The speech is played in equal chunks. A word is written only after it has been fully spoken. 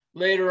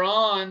later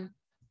on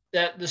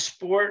that the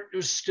sport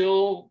was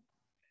still,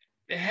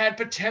 it had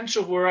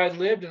potential where I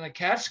lived in the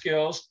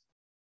Catskills.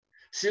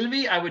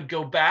 Sylvie, I would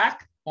go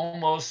back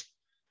almost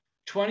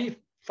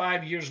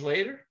 25 years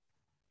later.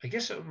 I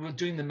guess we're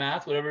doing the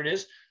math, whatever it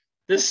is.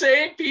 The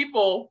same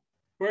people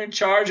were in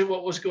charge of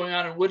what was going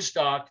on in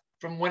Woodstock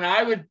from when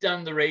I would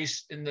done the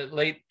race in the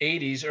late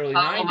 80s, early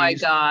Oh my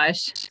 90s.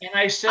 gosh. And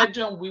I said to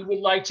them, we would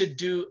like to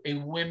do a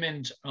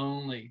women's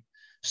only.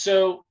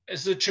 So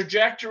as the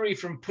trajectory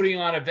from putting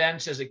on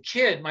events as a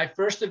kid, my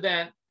first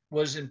event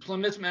was in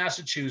Plymouth,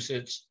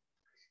 Massachusetts.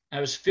 I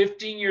was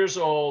 15 years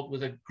old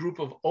with a group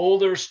of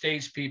older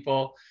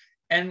statespeople,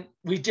 and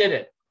we did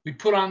it. We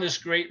put on this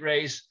great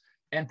race,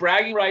 and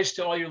bragging rights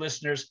to all your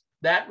listeners,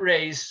 that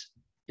race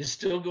is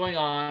still going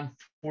on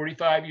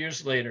 45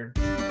 years later.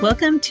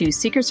 Welcome to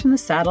Secrets from the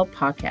Saddle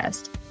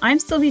podcast. I'm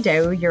Sylvie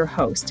Dow, your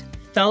host,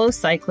 fellow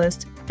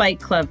cyclist,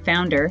 bike club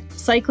founder,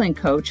 cycling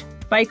coach,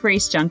 bike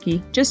race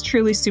junkie, just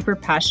truly super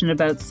passionate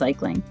about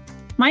cycling.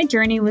 My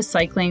journey with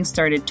cycling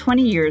started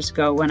 20 years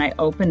ago when I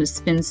opened a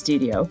spin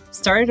studio,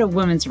 started a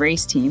women's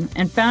race team,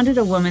 and founded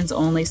a women's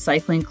only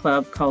cycling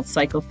club called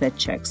Cycle Fit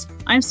Chicks.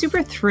 I'm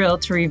super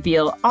thrilled to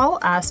reveal all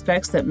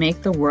aspects that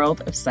make the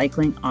world of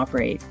cycling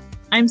operate.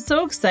 I'm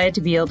so excited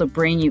to be able to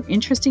bring you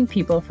interesting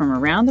people from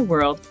around the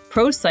world,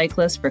 pro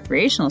cyclists,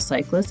 recreational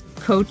cyclists,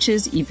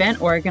 coaches,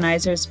 event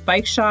organizers,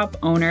 bike shop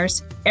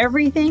owners,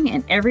 everything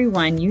and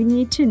everyone you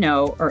need to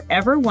know or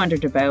ever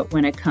wondered about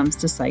when it comes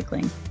to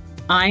cycling.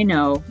 I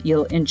know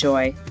you'll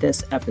enjoy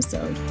this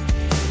episode.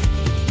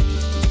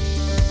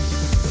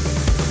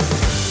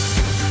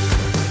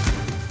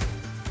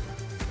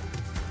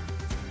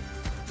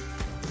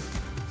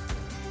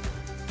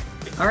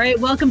 All right,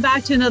 welcome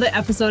back to another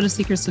episode of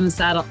Secrets from the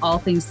Saddle, all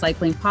things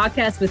cycling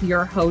podcast with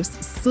your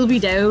host, Sylvie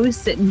Dow,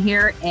 sitting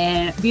here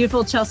in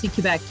beautiful Chelsea,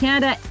 Quebec,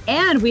 Canada.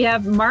 And we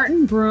have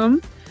Martin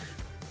Broom.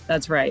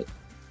 That's right.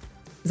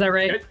 Is that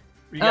right?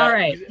 All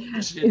right.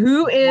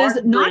 Who is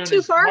Martin not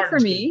too far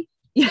from me.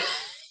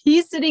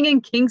 He's sitting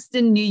in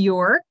Kingston, New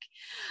York.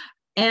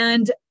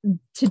 And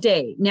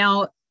today,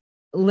 now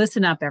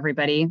listen up,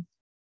 everybody.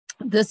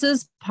 This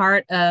is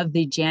part of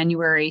the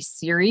January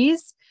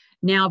series.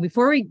 Now,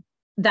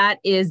 that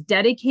is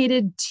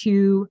dedicated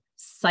to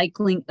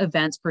cycling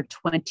events for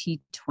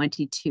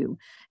 2022.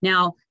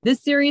 Now,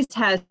 this series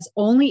has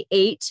only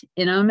 8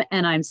 in them,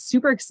 and I'm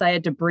super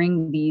excited to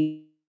bring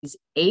these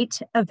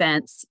 8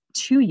 events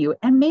to you.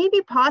 And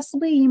maybe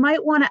possibly you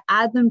might want to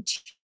add them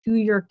to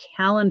your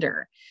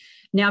calendar.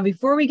 Now,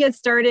 before we get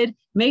started,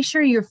 make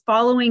sure you're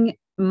following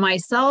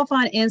myself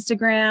on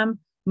Instagram,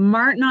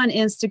 Martin on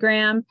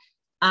Instagram,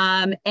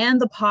 and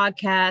the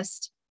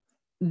podcast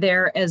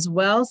there as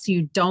well, so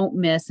you don't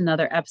miss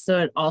another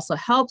episode. It also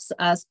helps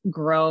us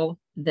grow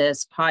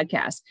this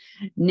podcast.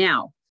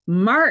 Now,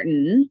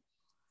 Martin,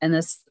 and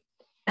this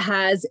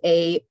has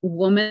a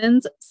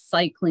women's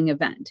cycling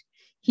event.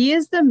 He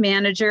is the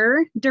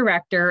manager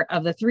director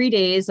of the 3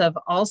 days of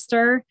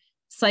All-Star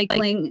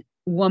Cycling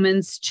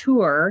Women's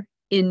Tour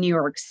in New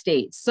York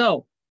State.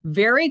 So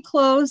very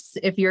close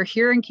if you're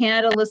here in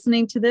Canada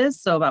listening to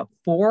this. So about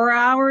 4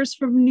 hours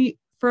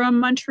from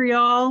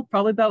Montreal,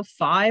 probably about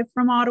 5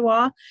 from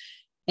Ottawa,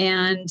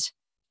 and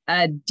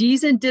a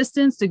decent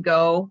distance to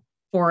go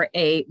for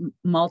a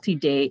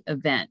multi-day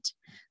event.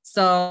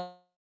 So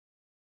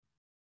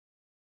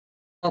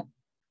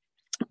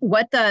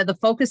what the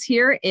focus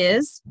here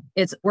is,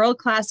 it's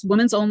world-class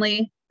women's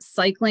only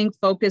cycling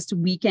focused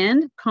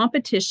weekend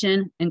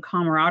competition and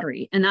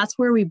camaraderie. And that's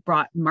where we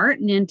brought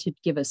Martin in to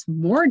give us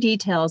more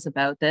details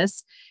about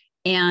this.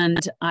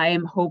 And I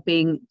am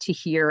hoping to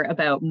hear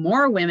about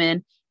more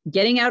women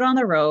getting out on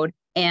the road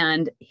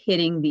and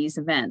hitting these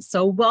events.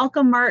 So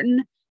welcome,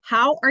 Martin.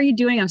 How are you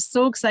doing? I'm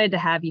so excited to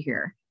have you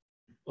here.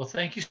 Well,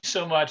 thank you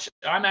so much.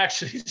 I'm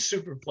actually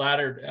super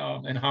flattered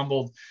and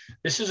humbled.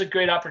 This is a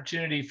great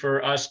opportunity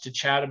for us to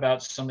chat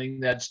about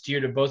something that's dear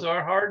to both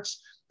our hearts,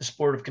 the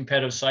sport of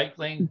competitive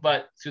cycling,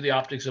 but through the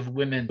optics of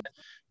women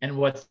and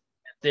what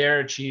they're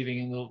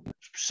achieving,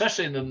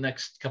 especially in the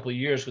next couple of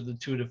years with the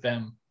Tour de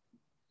Femme.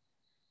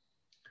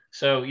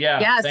 So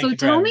yeah. So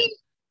tell me.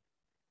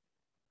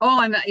 Oh,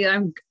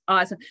 I'm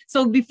awesome.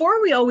 So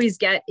before we always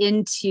get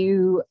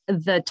into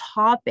the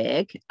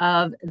topic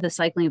of the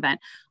cycling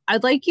event,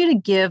 I'd like you to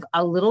give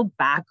a little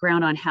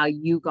background on how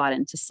you got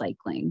into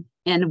cycling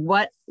and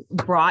what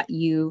brought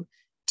you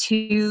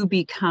to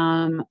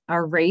become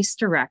a race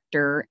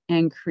director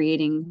and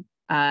creating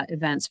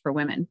events for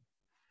women.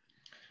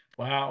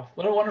 Wow,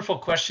 what a wonderful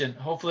question.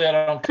 Hopefully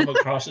I don't come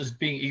across as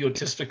being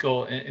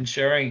egotistical in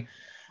sharing.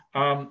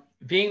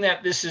 Being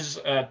that this is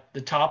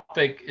the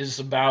topic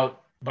is about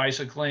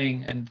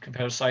bicycling and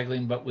competitive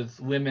cycling, but with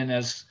women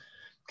as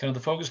kind of the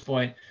focus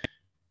point,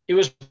 it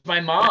was my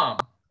mom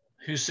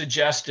who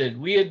suggested.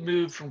 We had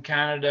moved from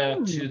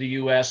Canada to the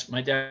US.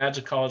 My dad's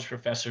a college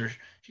professor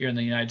here in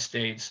the United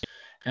States.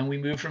 And we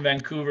moved from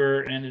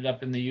Vancouver and ended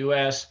up in the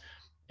US.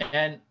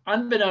 And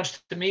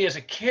unbeknownst to me as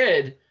a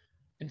kid,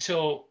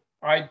 until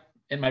I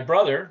and my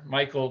brother,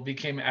 Michael,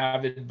 became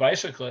avid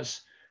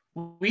bicyclists,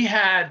 we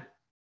had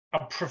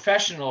a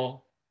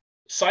professional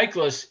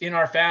cyclist in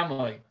our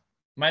family.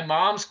 My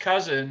mom's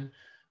cousin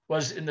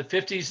was in the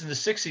 50s and the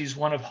 60s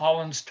one of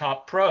Holland's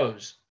top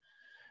pros,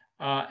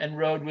 and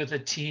rode with a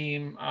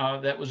team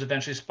that was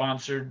eventually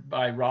sponsored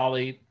by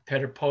Raleigh.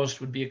 Peter Post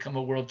would become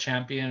a world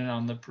champion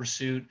on the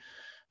pursuit.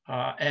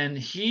 And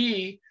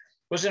he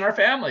was in our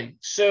family.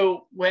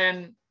 So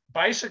when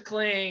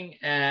bicycling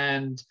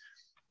and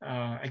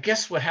I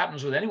guess what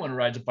happens with anyone who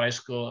rides a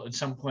bicycle, at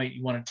some point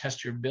you want to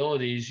test your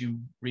abilities. You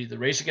read the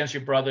race against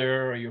your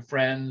brother or your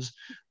friends,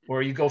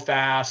 or you go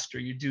fast, or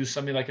you do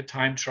something like a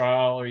time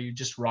trial, or you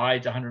just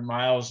ride 100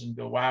 miles and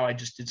go, wow, I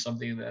just did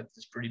something that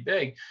is pretty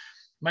big.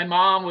 My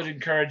mom would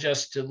encourage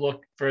us to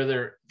look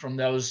further from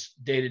those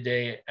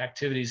day-to-day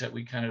activities that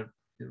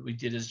we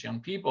did as young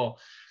people.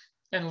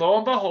 And lo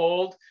and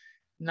behold,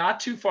 not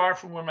too far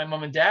from where my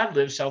mom and dad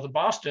lived, south of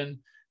Boston,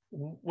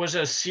 was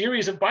a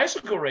series of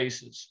bicycle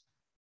races.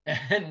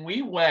 And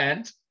we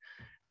went,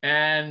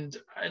 and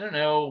I don't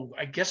know,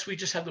 I guess we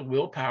just had the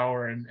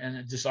willpower and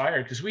a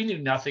desire, because we knew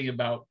nothing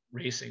about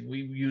racing.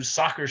 We used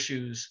soccer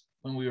shoes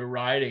when we were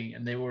riding,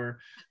 and they were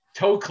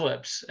toe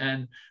clips,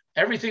 and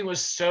everything was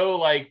so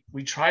like,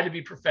 we tried to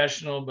be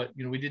professional, but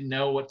we didn't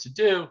know what to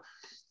do.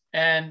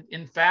 And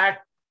in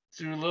fact,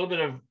 through a little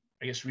bit of,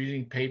 I guess,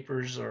 reading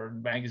papers or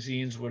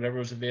magazines, whatever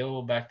was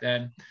available back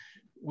then,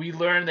 we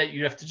learned that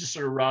you have to just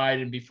sort of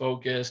ride and be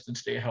focused and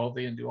stay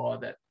healthy and do all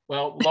of that.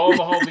 Well, lo and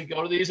behold, we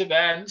go to these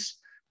events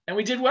and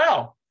we did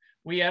well.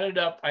 We ended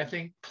up, I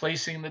think,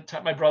 placing the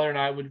top, my brother and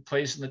I would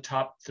place in the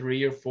top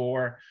 3 or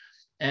 4.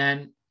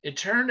 And it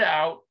turned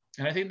out,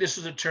 and I think this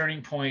was a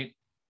turning point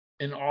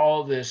in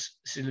all of this,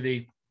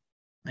 Sylvie,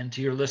 and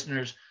to your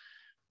listeners,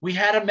 we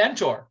had a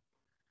mentor.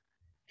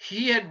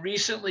 He had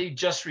recently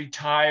just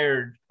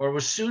retired, or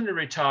was soon to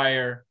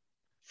retire,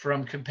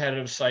 from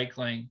competitive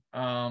cycling.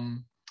 I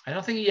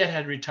don't think he yet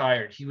had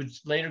retired. He would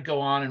later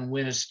go on and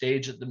win a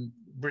stage at the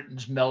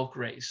Britain's Milk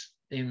Race,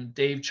 named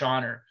Dave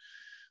Chawner,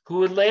 who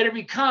would later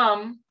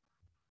become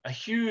a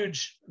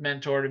huge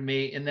mentor to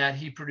me, in that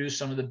he produced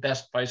some of the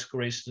best bicycle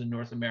races in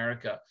North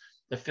America.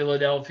 The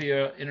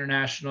Philadelphia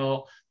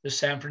International, the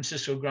San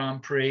Francisco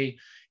Grand Prix.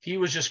 He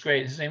was just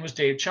great. His name was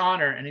Dave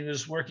Chawner, and he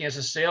was working as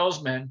a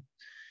salesman,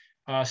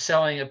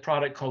 selling a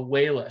product called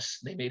Wayless.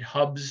 They made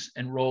hubs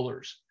and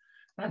rollers.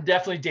 I'm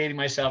definitely dating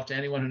myself. To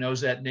anyone who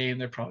knows that name,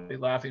 they're probably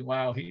laughing,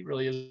 wow, he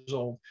really is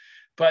old.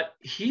 But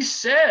he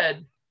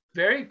said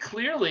very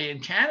clearly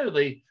and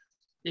candidly,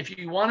 if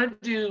you want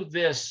to do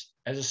this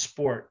as a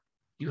sport,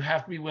 you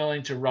have to be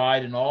willing to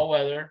ride in all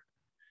weather.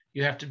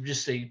 You have to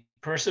just stay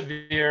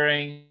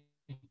persevering.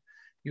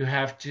 You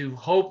have to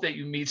hope that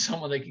you meet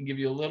someone that can give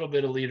you a little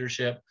bit of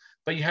leadership,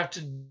 but you have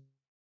to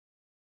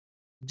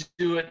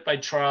do it by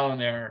trial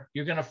and error.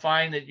 You're going to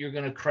find that you're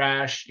going to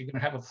crash. You're going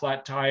to have a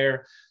flat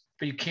tire,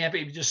 but you can't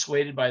be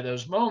dissuaded by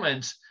those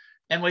moments.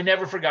 And we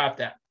never forgot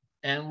that.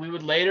 And we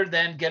would later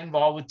then get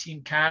involved with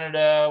Team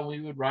Canada.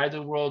 We would ride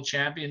the World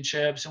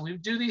Championships, and we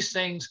would do these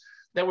things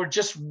that were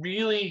just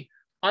really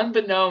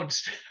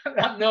unbeknownst,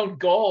 unknown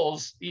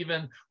goals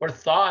even, or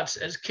thoughts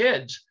as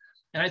kids.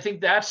 And I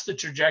think that's the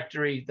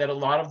trajectory that a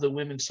lot of the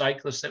women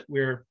cyclists that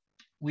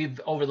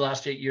we've over the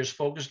last 8 years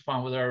focused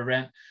upon with our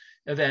event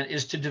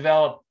is to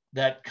develop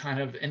that kind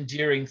of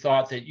endearing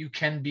thought that you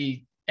can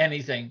be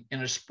anything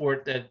in a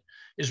sport that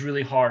is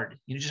really hard.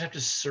 You just have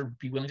to sort of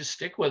be willing to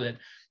stick with it.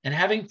 And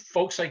having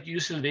folks like you,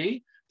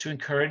 Sylvie, to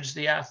encourage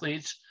the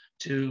athletes,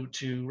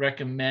 to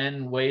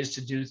recommend ways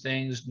to do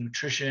things,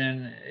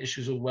 nutrition,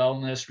 issues of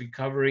wellness,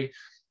 recovery,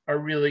 are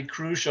really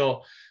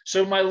crucial.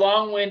 So my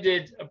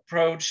long-winded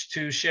approach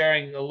to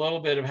sharing a little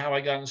bit of how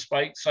I got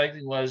into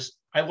cycling was,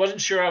 I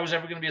wasn't sure I was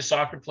ever going to be a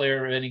soccer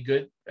player of any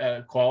good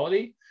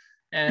quality.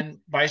 And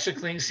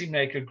bicycling seemed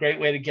like a great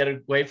way to get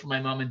away from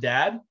my mom and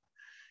dad.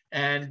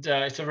 And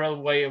it's a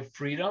real way of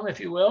freedom, if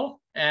you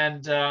will.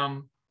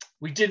 And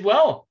we did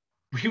well.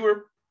 We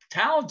were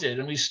talented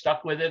and we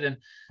stuck with it. And,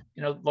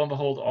 lo and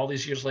behold, all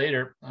these years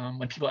later,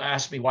 when people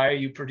ask me, why are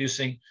you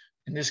producing,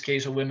 in this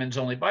case, a women's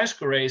only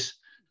bicycle race?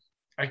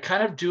 I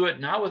kind of do it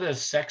not with a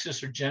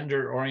sexist or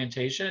gender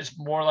orientation. It's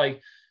more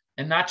like,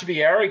 and not to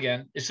be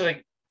arrogant, it's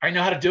like, I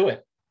know how to do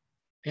it.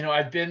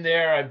 I've been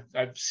there.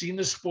 I've seen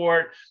the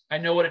sport. I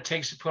know what it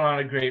takes to put on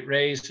a great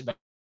race, about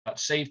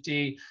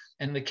safety.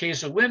 And in the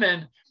case of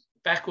women,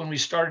 back when we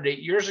started 8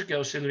 years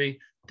ago, Sylvie,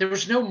 there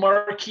was no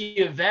marquee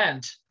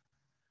event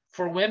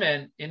for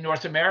women in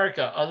North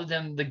America other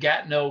than the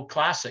Gatineau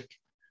Classic,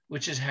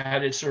 which has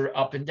had its sort of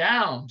up and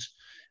downs.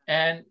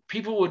 And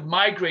people would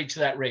migrate to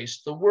that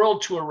race. The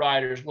World Tour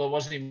riders, well, it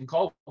wasn't even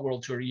called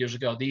World Tour years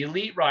ago. The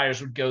elite riders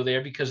would go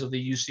there because of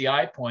the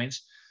UCI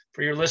points.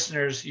 For your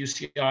listeners,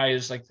 UCI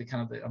is like the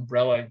kind of the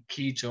umbrella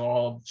key to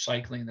all of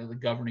cycling, the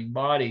governing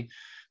body.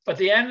 But at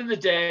the end of the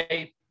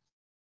day,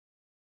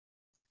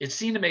 it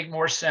seemed to make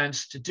more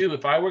sense to do,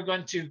 if I were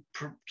going to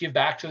give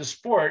back to the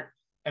sport.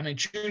 I mean,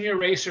 junior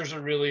racers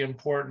are really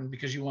important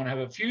because you want to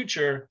have a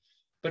future,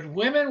 but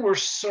women were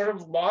sort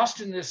of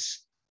lost in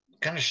this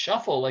kind of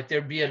shuffle. Like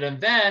there'd be an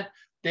event,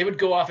 they would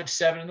go off at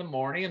 7 in the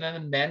morning, and then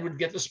the men would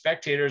get the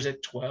spectators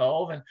at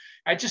 12. And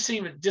I just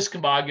seemed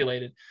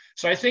discombobulated.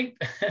 So I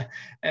think,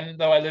 and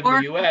though I live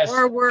in the US.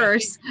 Or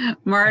worse,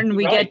 Martin,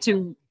 we right.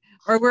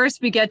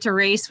 we get to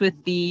race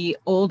with the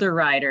older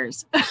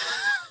riders.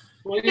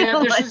 Well,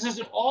 yeah, there's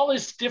all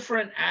these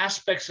different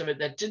aspects of it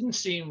that didn't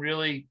seem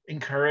really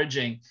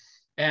encouraging.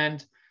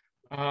 And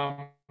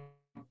I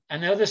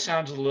know this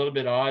sounds a little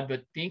bit odd,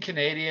 but being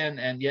Canadian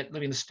and yet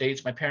living in the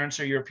States, my parents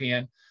are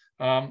European.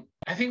 I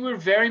think we're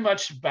very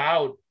much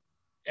about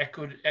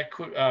equality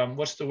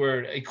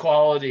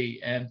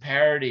and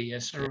parity,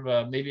 and sort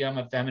of maybe I'm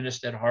a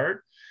feminist at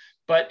heart,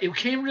 but it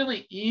became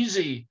really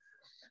easy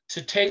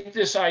to take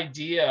this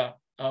idea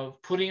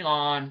of putting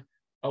on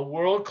a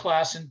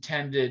world-class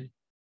intended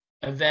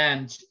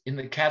event in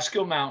the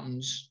Catskill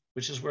Mountains,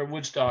 which is where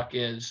Woodstock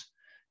is,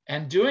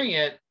 and doing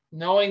it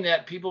knowing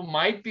that people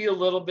might be a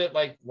little bit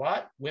like,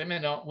 what?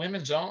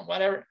 Women's own,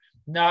 whatever.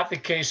 Not the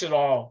case at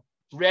all.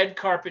 Red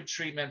carpet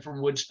treatment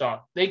from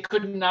Woodstock. They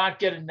could not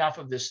get enough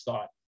of this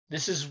thought.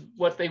 This is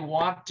what they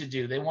want to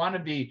do. They want to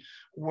be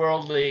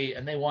worldly,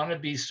 and they want to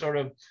be sort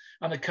of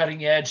on the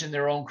cutting edge in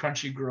their own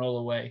crunchy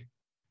granola way.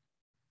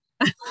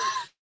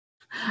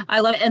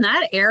 I love it. And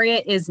that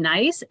area is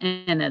nice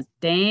and it's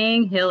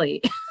dang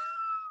hilly.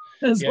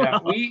 Yeah,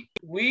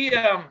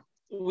 well.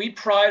 We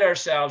pride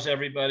ourselves,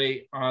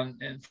 everybody, on,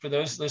 and for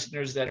those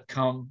listeners that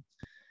come,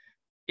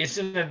 it's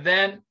an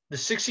event. The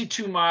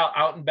 62-mile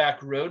out and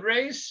back road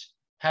race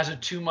has a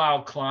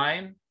 2-mile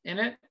climb in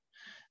it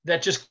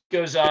that just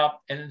goes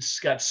up, and it's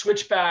got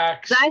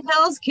switchbacks. Is that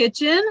Hell's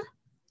Kitchen?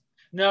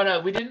 No,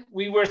 we didn't.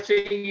 We were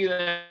thinking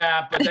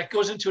that, but that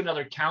goes into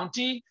another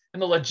county,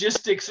 and the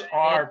logistics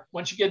are,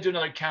 once you get to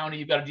another county,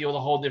 you've got to deal with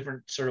a whole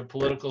different sort of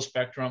political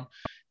spectrum.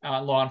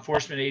 Law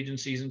enforcement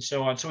agencies and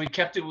so on. So we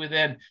kept it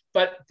within,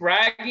 but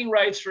bragging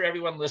rights for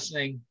everyone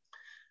listening.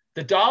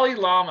 The Dalai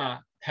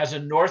Lama has a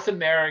North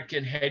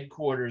American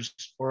headquarters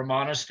or a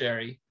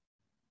monastery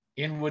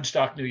in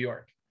Woodstock, New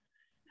York.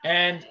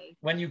 And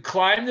when you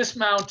climb this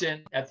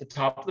mountain, at the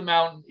top of the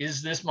mountain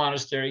is this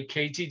monastery,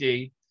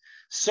 KTD,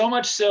 so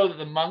much so that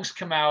the monks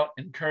come out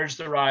and encourage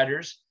the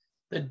riders.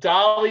 The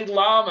Dalai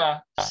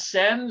Lama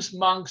sends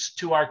monks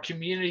to our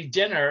community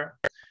dinner,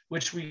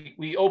 which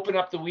we open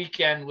up the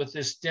weekend with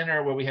this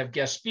dinner where we have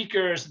guest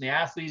speakers, and the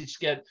athletes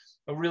get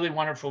a really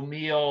wonderful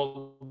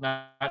meal,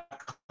 not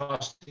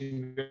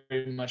costing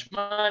very much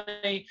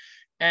money.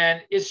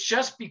 And it's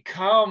just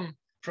become,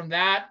 from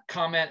that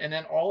comment and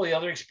then all the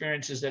other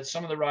experiences that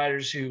some of the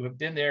riders who have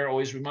been there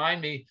always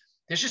remind me,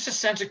 there's just a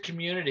sense of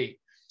community.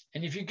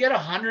 And if you get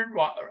 100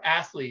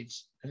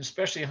 athletes, and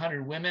especially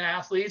 100 women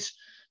athletes,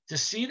 to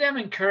see them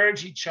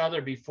encourage each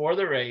other before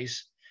the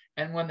race,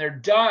 and when they're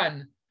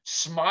done,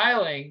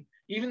 smiling,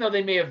 even though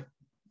they may have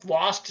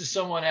lost to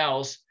someone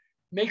else,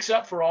 makes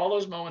up for all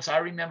those moments I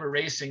remember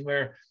racing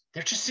where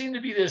there just seemed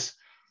to be this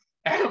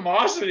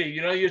animosity,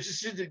 you just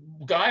see the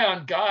guy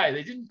on guy.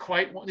 They didn't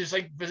quite want, there's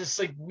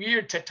this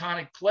weird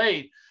tectonic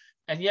plate.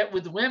 And yet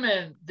with the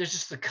women, there's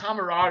just the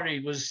camaraderie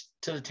was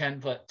to the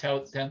 10th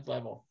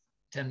level,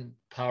 10th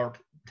power.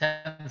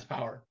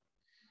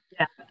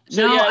 Yeah.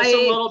 So it's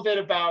a little bit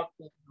about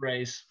the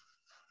race.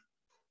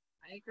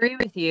 I agree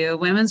with you.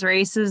 Women's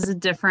race is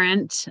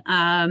different.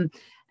 And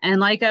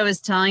like I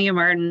was telling you,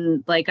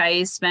 Martin,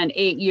 I spent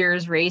 8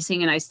 years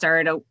racing, and I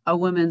started a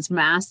women's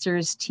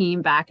masters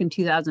team back in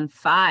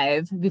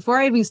 2005 before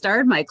I even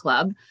started my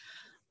club.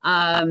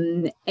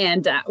 And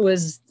that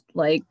was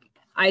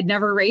I'd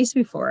never raced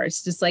before.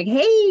 It's just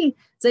hey,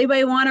 does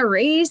anybody want to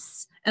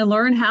race and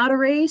learn how to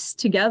race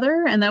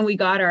together? And then we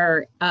got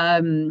our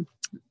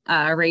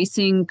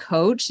racing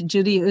coach,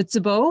 Judy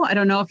Hutzebo. I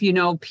don't know if you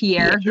know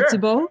Pierre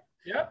Hutzebo.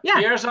 Yeah.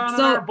 Pierre's on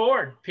our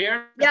board.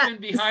 Pierre's been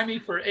behind me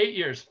for 8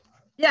 years.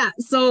 Yeah.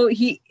 So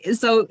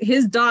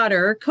his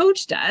daughter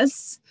coached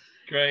us.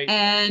 Great.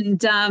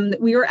 And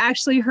we were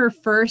actually her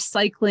first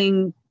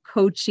cycling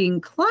coaching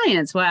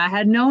clients. Well, I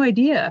had no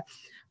idea.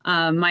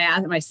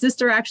 My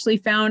sister actually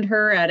found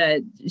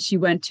her she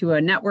went to a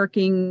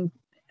networking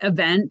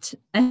event.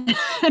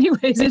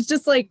 Anyways, it's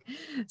just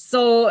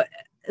so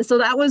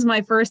that was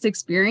my first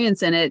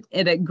experience, and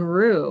it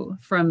grew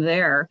from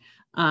there.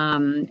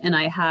 And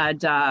I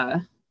had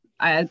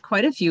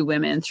quite a few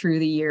women through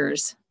the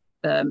years,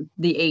 the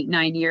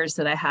 8-9 years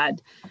that I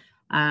had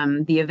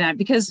the event,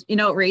 because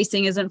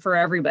racing isn't for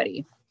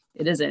everybody.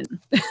 It isn't.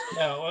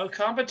 No, well,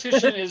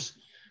 competition is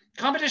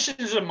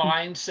a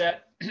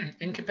mindset.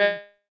 In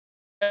competitive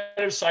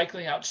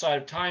cycling,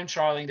 outside of time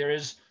trialing, there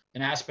is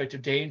an aspect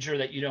of danger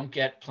that you don't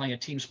get playing a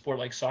team sport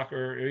like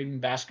soccer or even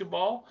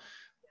basketball.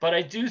 But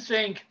I do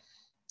think,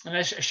 and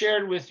I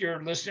shared with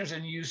your listeners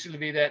and you,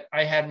 Sylvie, that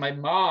I had my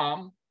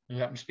mom, who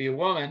happens to be a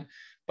woman,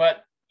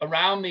 but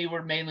around me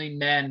were mainly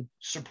men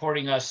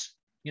supporting us,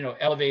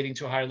 elevating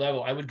to a higher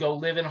level. I would go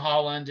live in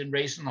Holland and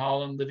race in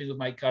Holland, living with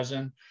my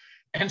cousin,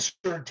 and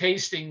sort of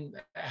tasting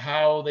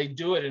how they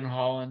do it in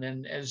Holland.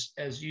 And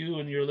as you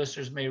and your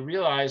listeners may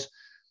realize,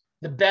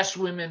 the best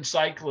women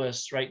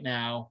cyclists right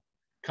now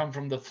come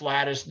from the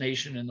flattest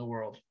nation in the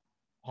world,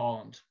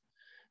 Holland.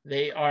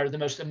 They are the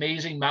most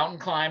amazing mountain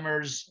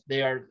climbers.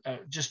 They are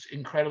just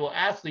incredible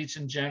athletes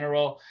in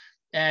general.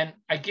 And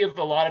I give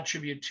a lot of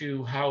tribute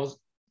to how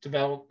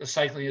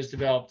cycling is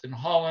developed in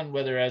Holland,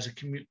 whether as a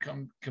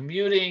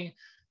commuting,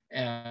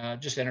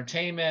 just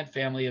entertainment,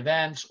 family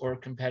events, or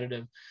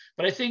competitive.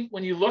 But I think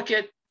when you look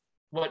at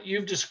what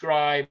you've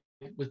described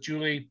with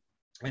Julie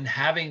and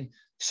having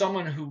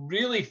someone who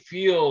really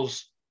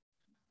feels,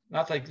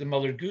 not like the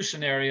Mother Goose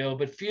scenario,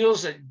 but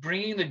feels that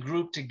bringing the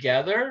group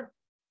together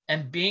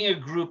and being a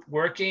group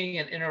working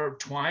and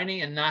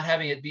intertwining and not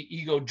having it be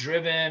ego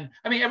driven.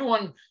 I mean,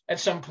 everyone at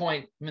some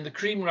point, I mean, the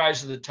cream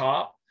rises to the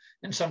top,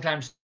 and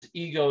sometimes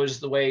ego is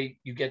the way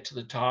you get to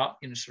the top,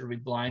 sort of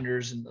with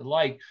blinders and the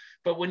like.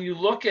 But when you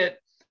look at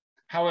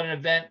how an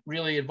event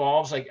really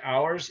evolves like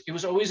ours, it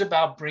was always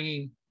about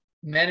bringing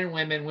men and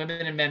women,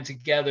 women and men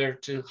together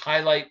to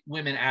highlight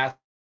women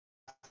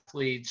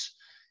athletes,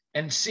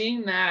 and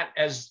seeing that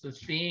as the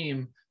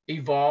theme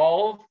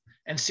evolve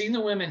and seeing the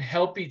women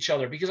help each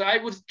other. Because I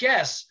would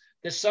guess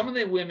that some of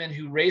the women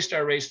who raced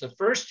our race the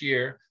first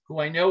year, who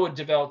I know would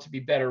develop to be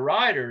better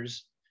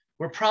riders,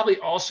 were probably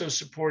also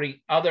supporting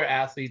other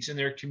athletes in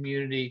their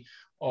community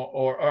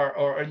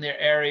or in their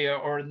area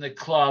or in the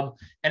club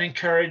and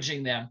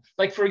encouraging them.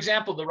 Like, for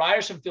example, the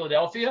riders from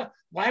Philadelphia,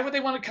 why would they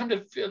want to come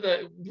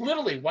to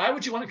literally, why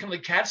would you want to come to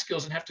the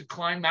Catskills and have to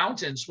climb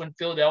mountains when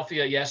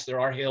Philadelphia, yes, there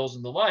are hills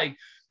and the like,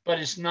 but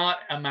it's not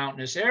a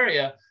mountainous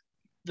area.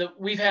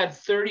 We've had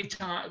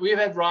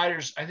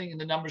riders, I think in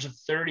the numbers of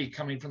 30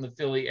 coming from the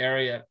Philly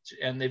area,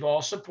 and they've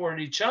all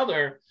supported each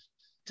other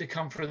to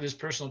come for this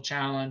personal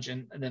challenge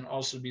and then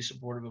also be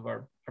supportive of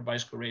our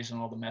bicycle race and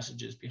all the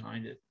messages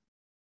behind it.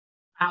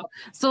 Wow.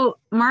 So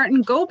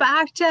Martin, go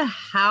back to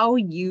how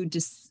you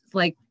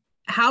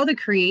how the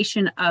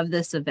creation of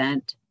this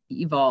event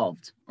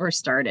evolved or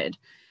started.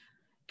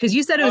 Because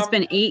you said it's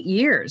been 8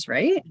 years,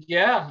 right?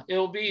 Yeah,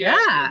 it'll be.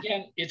 Yeah.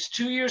 Again, it's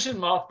 2 years in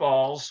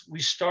mothballs. We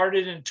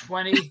started in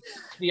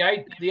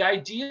the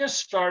idea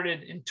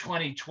started in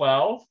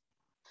 2012.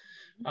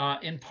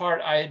 In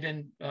part, I had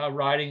been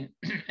riding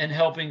and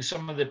helping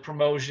some of the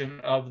promotion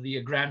of the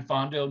Gran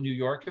Fondo New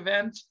York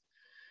event.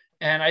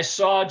 And I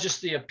saw just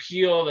the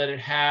appeal that it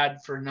had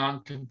for a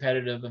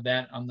non-competitive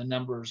event on the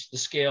numbers. The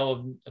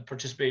scale of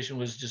participation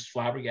was just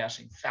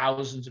flabbergasting.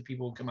 Thousands of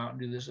people would come out and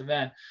do this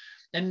event.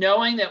 And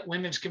knowing that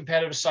women's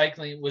competitive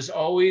cycling was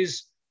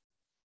always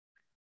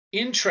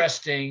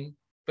interesting,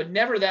 but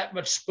never that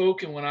much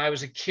spoken when I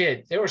was a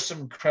kid. There were some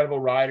incredible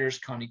riders,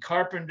 Connie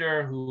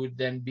Carpenter, who would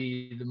then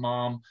be the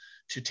mom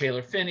to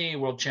Taylor Phinney,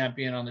 world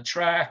champion on the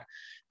track.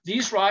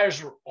 These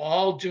riders were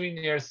all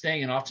doing their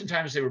thing, and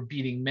oftentimes they were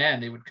beating men.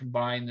 They would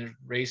combine their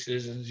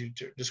races, as you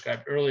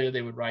described earlier,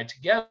 they would ride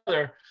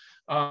together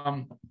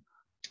and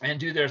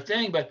do their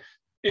thing. But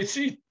it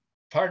seemed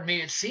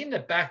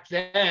that back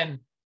then,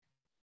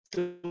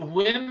 the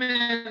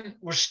women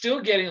were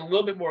still getting a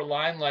little bit more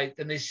limelight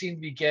than they seem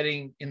to be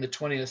getting in the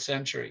 20th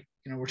century.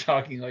 We're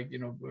talking like,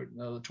 we're in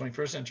the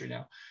 21st century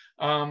now.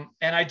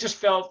 And I just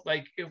felt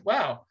like,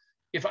 wow,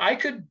 if I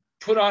could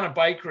put on a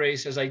bike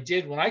race as I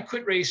did when I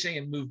quit racing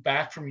and moved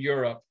back from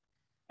Europe,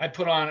 I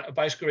put on a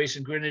bicycle race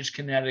in Greenwich,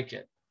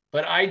 Connecticut,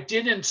 but I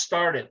didn't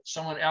start it.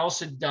 Someone else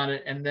had done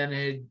it and then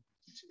it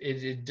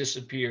had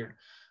disappeared.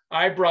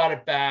 I brought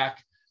it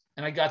back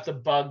and I got the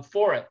bug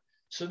for it.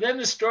 So then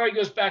the story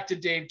goes back to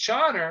Dave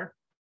Chawner,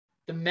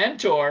 the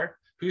mentor,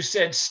 who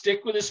said,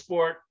 stick with the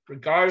sport,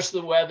 regardless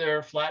of the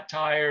weather, flat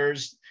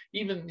tires.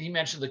 Even he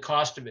mentioned the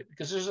cost of it,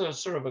 because there's a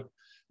sort of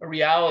a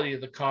reality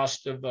of the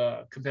cost of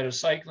competitive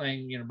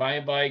cycling,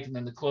 buying a bike and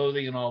then the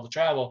clothing and all the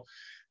travel.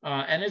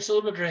 And it's a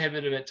little bit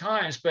prohibitive at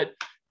times, but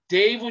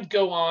Dave would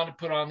go on to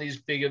put on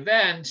these big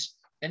events.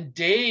 And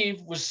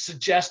Dave was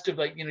suggestive,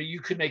 like,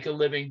 you could make a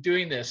living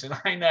doing this. And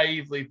I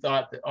naively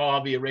thought that, I'll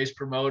be a race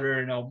promoter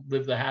and I'll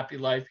live the happy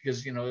life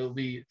because, it'll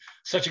be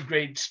such a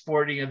great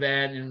sporting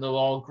event and they'll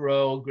all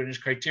grow.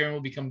 Greenwich Criterium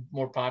will become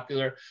more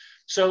popular.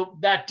 So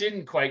that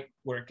didn't quite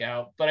work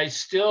out. But I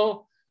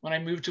still, when I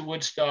moved to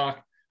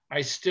Woodstock,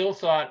 I still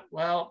thought,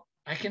 well,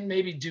 I can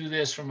maybe do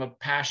this from a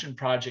passion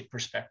project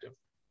perspective.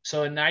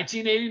 So in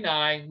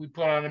 1989, we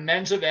put on a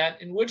men's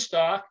event in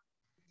Woodstock.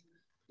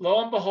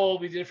 Lo and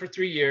behold, we did it for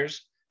 3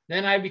 years.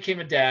 Then I became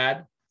a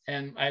dad,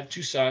 and I have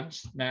 2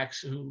 sons,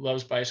 Max, who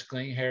loves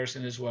bicycling,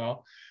 Harrison as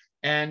well.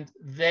 And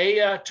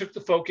they took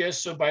the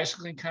focus. So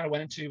bicycling kind of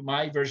went into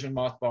my version of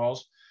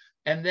mothballs.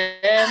 And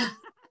then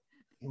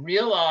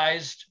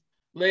realized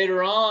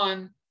later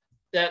on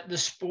that the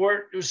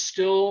sport was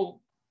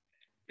still,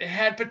 it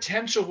had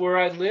potential where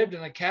I lived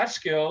in the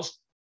Catskills.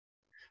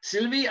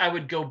 Sylvie, I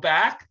would go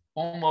back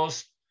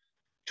almost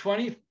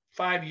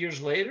 25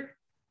 years later.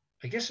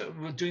 I guess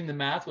we're doing the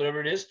math, whatever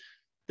it is.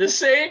 The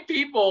same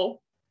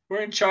people were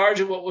in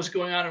charge of what was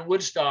going on in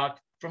Woodstock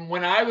from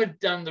when I had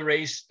done the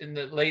race in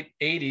the late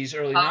 80s,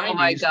 early 90s. Oh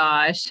my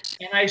gosh.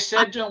 And I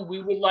said to them,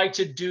 we would like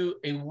to do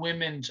a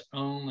women's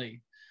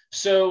only.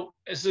 So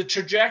as the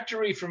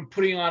trajectory from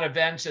putting on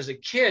events as a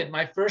kid,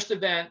 my first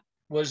event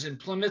was in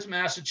Plymouth,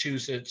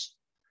 Massachusetts.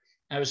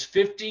 I was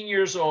 15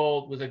 years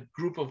old with a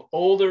group of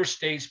older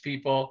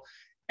statespeople.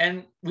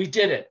 And we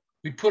did it.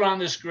 We put on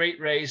this great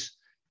race,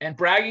 and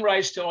bragging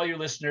rights to all your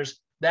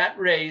listeners, that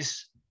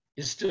race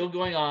is still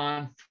going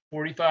on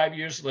 45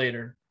 years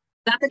later.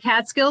 Is that the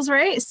Catskills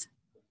race?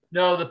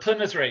 No, the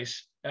Plymouth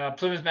race,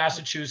 Plymouth,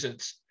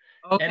 Massachusetts.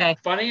 Okay. And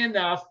funny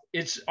enough,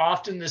 it's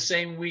often the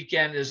same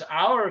weekend as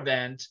our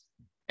event.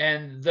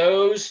 And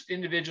those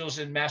individuals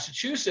in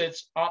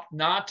Massachusetts opt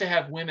not to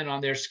have women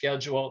on their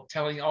schedule,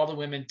 telling all the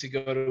women to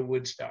go to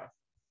Woodstock.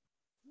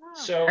 Oh,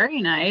 So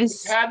very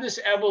nice. We've had this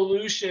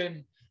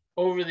evolution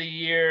over the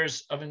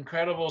years of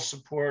incredible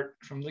support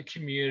from the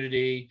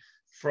community,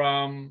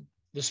 from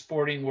the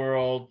sporting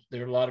world.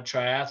 There are a lot of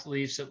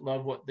triathletes that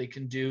love what they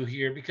can do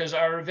here, because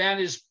our event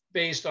is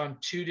based on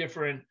two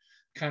different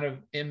kind of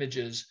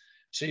images.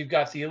 So you've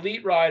got the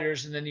elite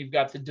riders, and then you've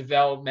got the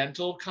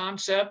developmental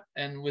concept.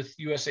 And with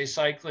USA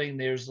Cycling,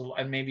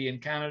 and maybe in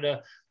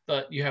Canada,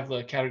 but you have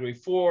the category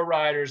 4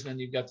 riders, and then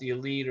you've got the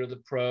elite or the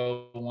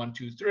pro 1,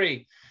 2,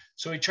 3.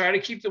 So we try to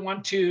keep the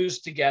 1,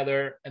 2s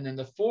together, and then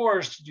the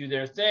 4s to do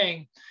their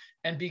thing.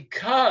 And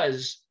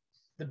because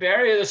the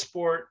barriers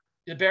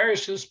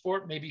to the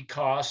sport may be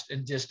cost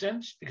and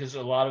distance, because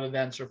a lot of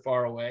events are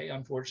far away,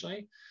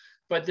 unfortunately.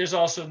 But there's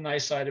also a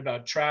nice side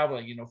about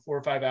traveling, 4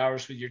 or 5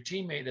 hours with your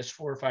teammate. That's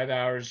 4 or 5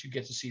 hours. You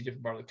get to see a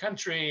different part of the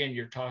country, and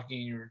you're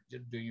talking, you're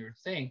doing your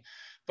thing.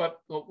 But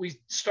what we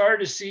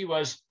started to see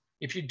was,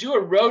 if you do a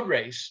road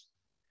race,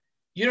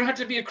 you don't have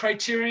to be a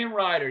criterium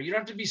rider. You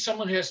don't have to be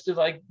someone who has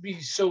to be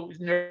so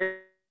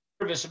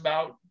nervous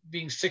about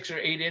being 6 or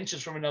 8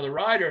 inches from another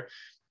rider.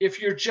 If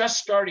you're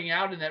just starting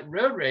out in that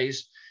road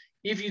race,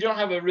 if you don't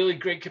have a really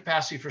great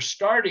capacity for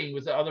starting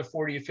with the other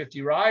 40 or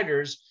 50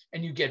 riders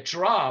and you get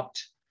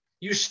dropped,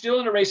 you're still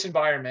in a race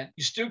environment.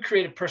 You still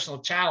create a personal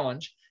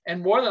challenge,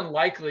 and more than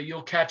likely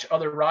you'll catch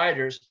other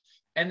riders.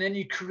 And then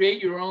you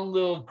create your own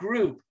little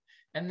group,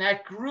 and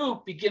that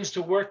group begins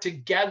to work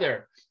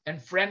together,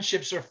 and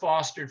friendships are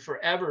fostered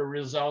forever,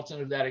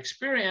 resultant of that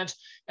experience.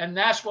 And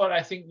that's what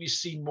I think we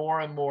see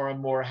more and more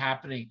and more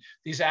happening.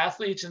 These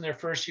athletes in their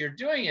first year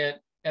doing it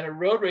at a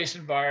road race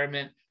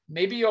environment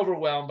may be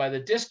overwhelmed by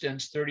the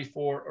distance,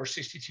 34 or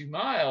 62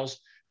 miles,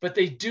 but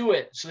they do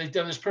it. So they've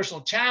done this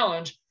personal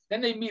challenge. Then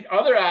they meet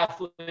other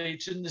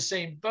athletes in the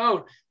same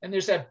boat, and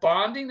there's that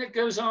bonding that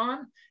goes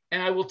on.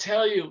 And I will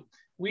tell you,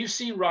 we've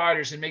seen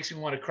riders, it makes me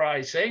want to cry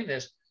saying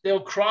this,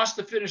 they'll cross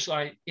the finish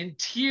line in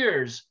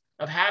tears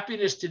of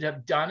happiness to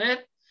have done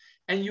it.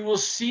 And you will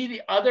see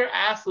the other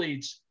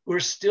athletes who are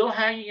still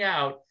hanging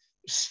out,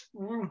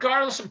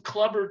 regardless of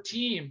club or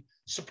team,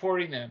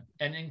 supporting them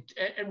and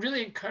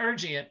really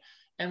encouraging it.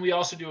 And we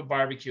also do a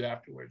barbecue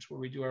afterwards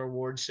where we do our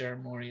award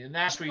ceremony. And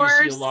that's where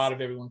you see a lot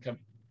of everyone coming.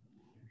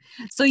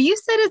 So you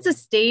said it's a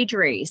stage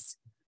race.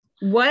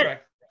 What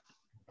Correct.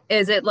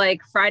 Is it,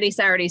 like Friday,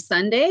 Saturday,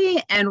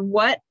 Sunday? And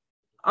what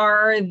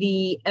are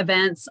the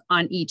events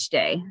on each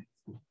day?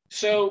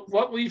 So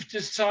what we've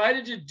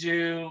decided to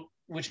do,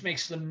 which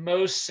makes the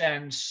most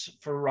sense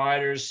for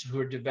riders who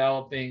are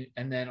developing,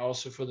 and then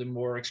also for the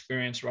more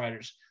experienced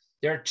riders,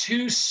 there are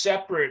 2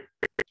 separate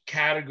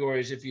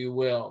categories, if you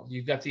will.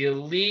 You've got the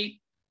elite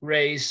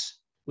race,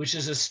 which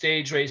is a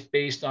stage race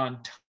based on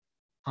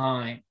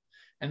time.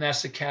 And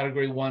that's the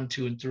category 1,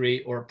 2, and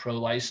 3, or a pro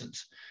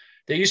license.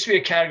 There used to be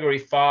a category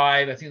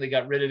 5. I think they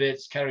got rid of it.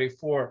 It's category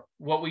 4.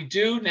 What we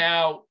do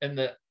now in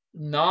the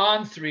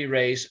non-3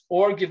 race,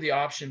 or give the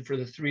option for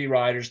the 3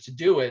 riders to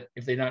do it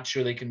if they're not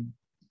sure they can,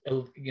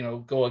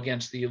 go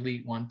against the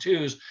elite 1,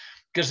 2s,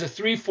 because the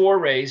 3, 4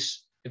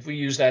 race, if we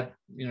use that,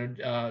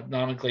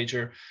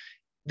 nomenclature,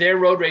 their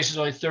road race is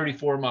only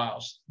 34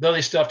 miles, though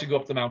they still have to go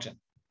up the mountain.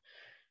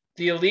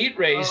 The elite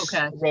race,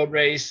 road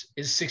race,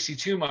 is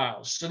 62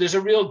 miles. So there's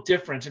a real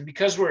difference. And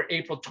because we're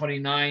April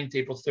 29th,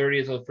 April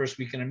 30th, or the first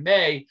weekend in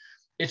May,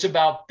 it's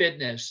about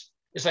fitness.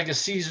 It's like a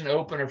season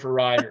opener for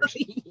riders.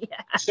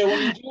 Yeah. So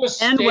when you do a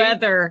stage, and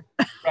weather.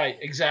 Right,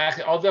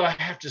 exactly. Although I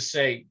have to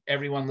say,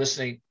 everyone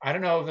listening, I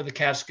don't know if the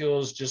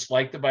Catskills just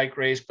like the bike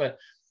race, but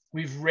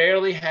we've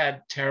rarely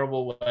had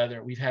terrible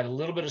weather. We've had a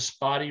little bit of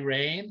spotty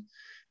rain.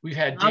 We've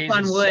had days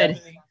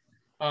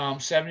of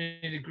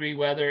 70-degree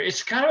weather.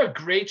 It's kind of a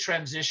great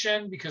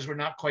transition because we're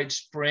not quite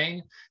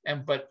spring,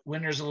 but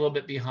winter's a little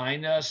bit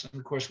behind us. And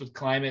of course, with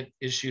climate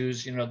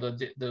issues,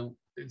 the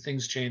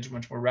things change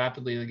much more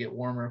rapidly. They get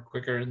warmer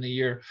quicker in the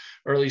year,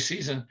 early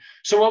season.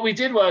 So what we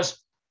did was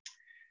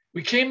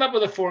we came up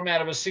with a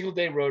format of a single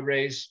day road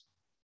race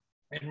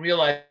and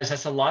realized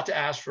that's a lot to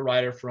ask for a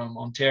rider from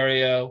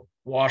Ontario,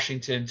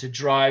 Washington to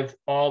drive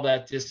all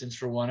that distance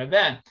for one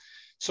event.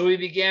 So we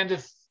began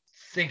to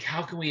think,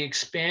 how can we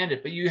expand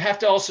it? But you have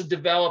to also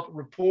develop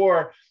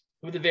rapport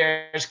with the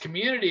various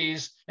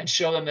communities and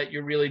show them that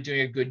you're really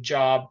doing a good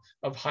job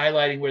of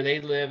highlighting where they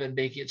live and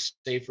making it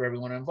safe for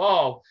everyone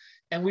involved.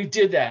 And we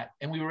did that.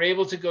 And we were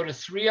able to go to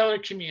 3 other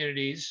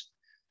communities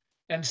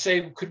and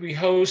say, could we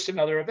host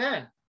another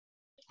event?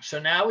 So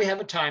now we have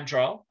a time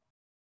trial,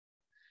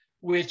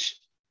 which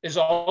is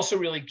also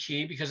really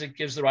key because it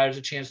gives the riders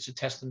a chance to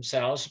test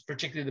themselves,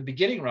 particularly the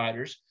beginning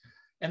riders.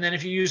 And then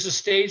if you use the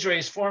stage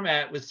race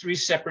format with 3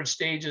 separate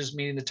stages,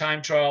 meaning the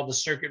time trial, the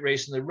circuit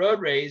race, and the road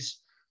race,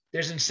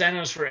 there's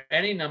incentives for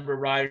any number of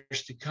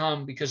riders to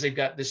come because they've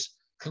got this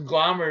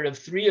conglomerate of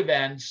 3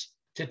 events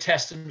to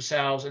test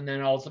themselves. And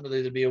then ultimately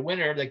there'll be a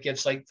winner that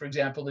gets, like, for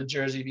example, the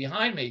jersey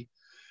behind me.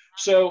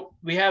 So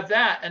we have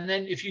that. And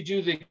then if you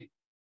do the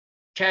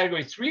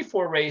category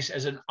 3-4 race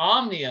as an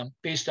omnium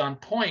based on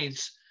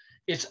points,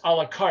 it's a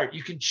la carte.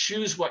 You can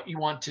choose what you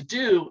want to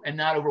do and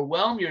not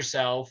overwhelm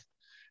yourself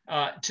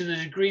to the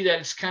degree that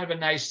it's kind of a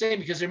nice thing,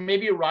 because there may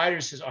be a rider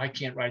who says, oh, I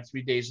can't ride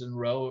 3 days in a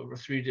row or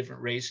 3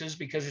 different races,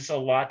 because it's a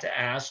lot to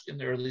ask in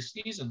the early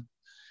season.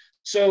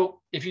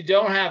 So if you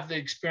don't have the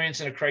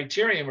experience in a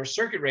criterium or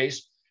circuit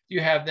race,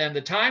 you have then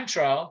the time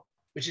trial,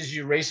 which is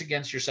you race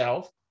against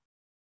yourself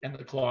and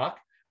the clock,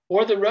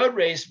 or the road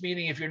race,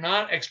 meaning if you're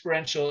not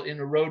experiential in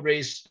a road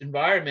race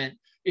environment,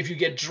 if you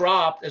get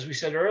dropped, as we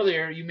said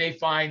earlier, you may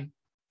find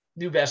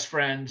new best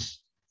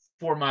friends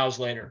 4 miles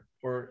later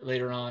or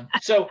later on.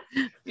 So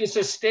it's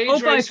a stage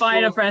race. Hope I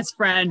find a best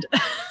friend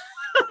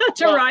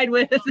to ride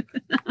with.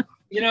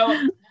 You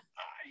know,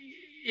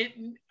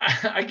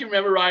 I can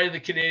remember riding the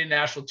Canadian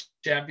National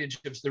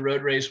Championships, the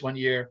road race one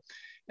year,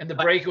 and the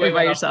breakaway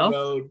went up the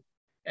road.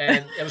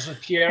 And it was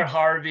with Pierre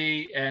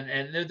Harvey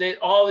and they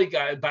all the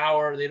guys,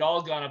 Bauer, they'd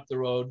all gone up the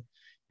road.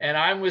 And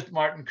I'm with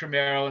Martin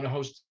Cremero and a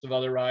host of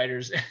other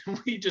riders.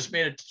 And we just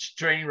made a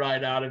train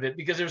ride out of it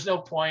because there was no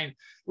point.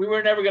 We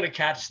were never going to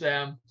catch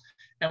them.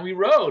 And we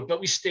rode, but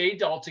we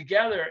stayed all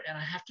together. And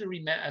I have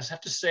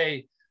to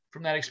say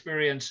from that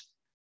experience,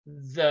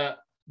 the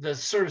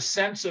sort of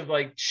sense of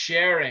like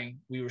sharing,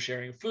 we were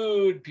sharing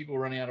food, people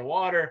were running out of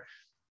water.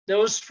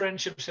 Those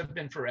friendships have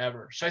been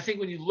forever. So I think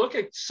when you look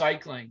at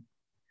cycling,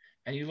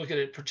 and you look at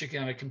it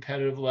particularly on a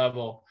competitive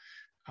level,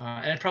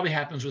 and it probably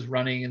happens with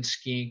running and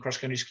skiing,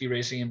 cross-country ski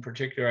racing in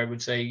particular, I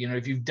would say, you know,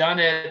 if you've done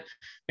it,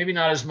 maybe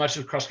not as much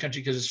as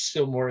cross-country because it's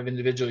still more of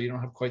individual, you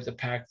don't have quite the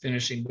pack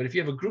finishing, but if you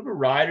have a group of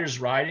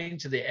riders riding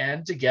to the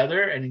end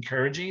together and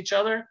encouraging each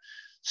other,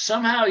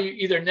 somehow you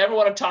either never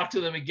want to talk to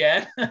them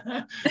again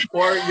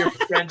or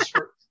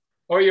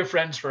you're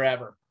friends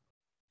forever.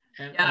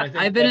 And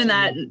I've been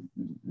in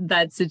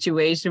that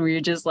situation where you're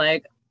just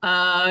like,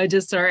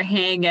 just sort of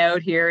hang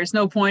out here. There's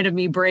no point of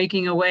me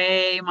breaking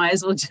away. Might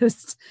as well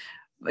just,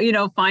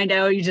 find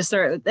out. You just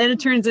start, then it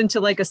turns into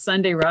like a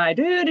Sunday ride.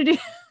 And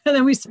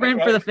then we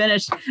sprint for the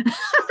finish.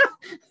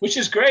 Which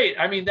is great.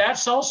 I mean,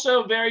 that's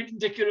also very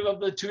indicative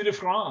of the Tour de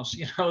France.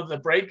 You know, the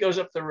break goes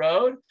up the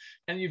road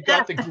and you've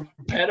got the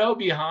gruppetto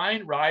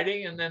behind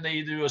riding, and then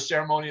they do a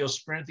ceremonial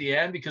sprint at the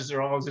end because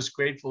they're all just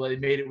grateful they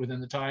made it within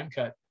the time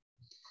cut.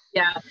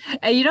 Yeah.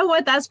 And you know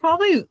what? That's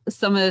probably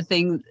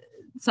something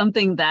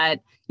that,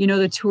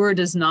 the Tour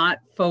does not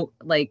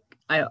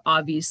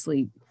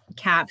obviously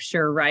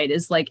capture, right?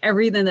 Is like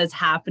everything that's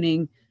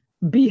happening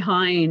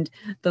behind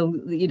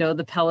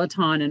the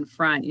peloton in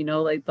front,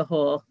 like the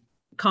whole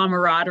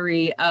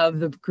camaraderie of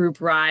the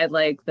group ride,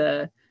 like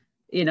the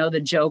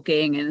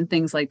joking and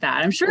things like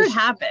that. I'm sure it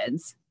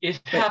happens. It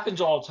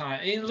happens all the time.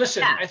 I mean,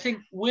 listen, I think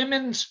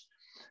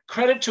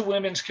credit to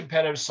women's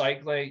competitive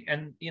cycling.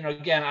 And,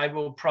 again, I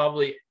will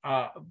probably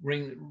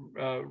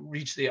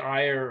reach the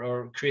ire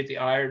or create the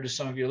ire to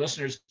some of your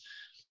listeners.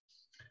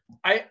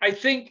 I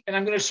think, and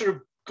I'm going to sort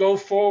of go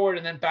forward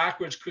and then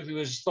backwards quickly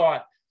with this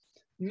thought,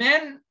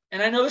 men,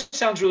 and I know this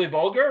sounds really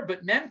vulgar,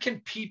 but men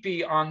can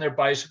pee-pee on their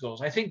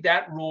bicycles. I think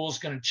that rule is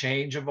going to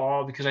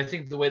evolve, because I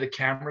think the way the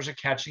cameras are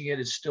catching it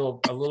is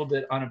still a little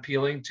bit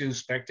unappealing to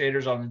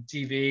spectators on the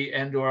TV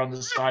and or on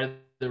the side of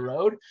the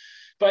road.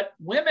 But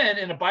women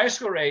in a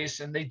bicycle race,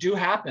 and they do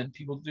happen,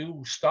 people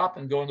do stop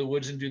and go in the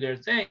woods and do their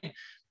thing.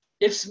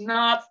 It's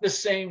not the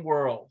same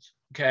world,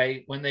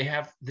 okay, when they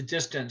have the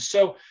distance.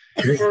 So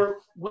for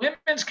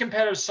women's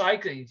competitive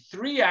cycling,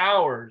 3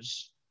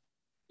 hours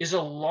is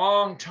a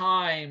long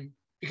time,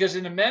 because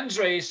in a men's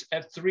race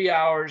at 3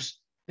 hours,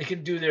 they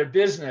can do their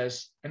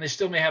business and they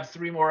still may have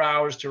 3 more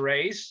hours to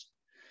race.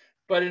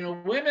 But in a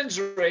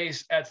women's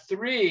race at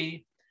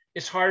 3,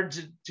 it's hard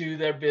to do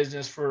their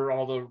business for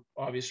all the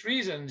obvious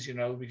reasons,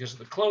 because of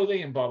the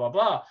clothing and blah, blah,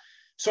 blah.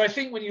 So I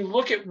think when you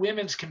look at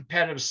women's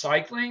competitive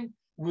cycling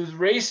with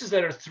races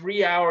that are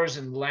 3 hours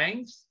in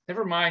length,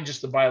 never mind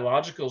just the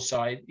biological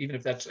side, even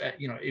if that's,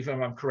 if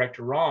I'm correct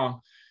or wrong,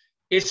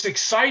 it's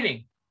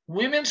exciting.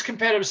 Women's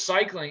competitive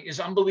cycling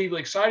is unbelievably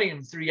exciting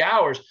in 3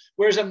 hours,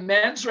 whereas a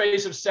men's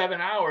race of 7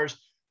 hours,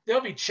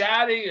 they'll be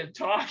chatting and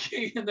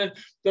talking, and then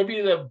there'll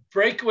be the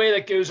breakaway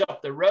that goes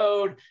up the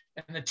road,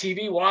 and the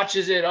TV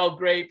watches it. Oh,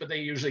 great, but they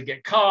usually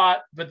get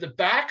caught. But the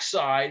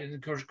backside, and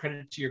of course,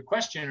 credit to your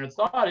question or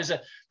thought, is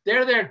that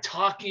they're there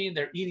talking,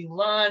 they're eating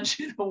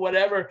lunch,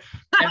 whatever.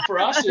 And for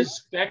us as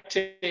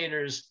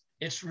spectators,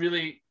 it's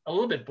really a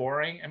little bit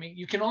boring. I mean,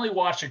 you can only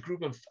watch a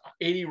group of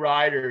 80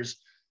 riders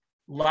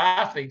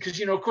laughing because,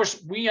 of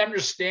course, we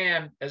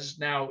understand as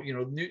now,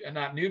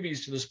 not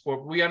newbies to the sport,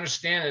 but we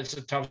understand it's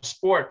a tough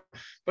sport.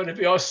 But if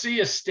you all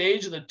see a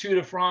stage of the Tour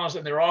de France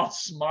and they're all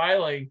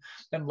smiling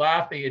and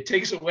laughing, it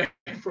takes away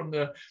from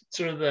the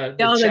sort of the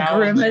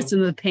grimace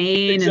and the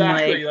pain.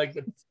 Exactly, and like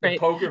the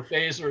poker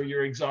face, or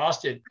you're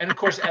exhausted. And of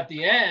course, at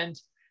the end,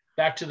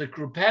 back to the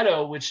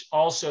gruppetto, which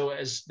also,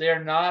 as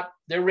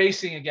they're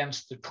racing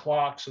against the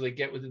clock, so they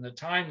get within the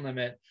time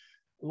limit.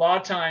 A lot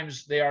of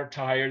times they are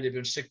tired. They've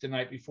been sick the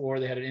night before.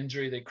 They had an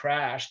injury. They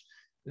crashed.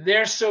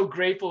 They're so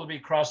grateful to be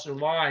across their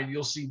line.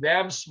 You'll see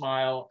them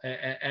smile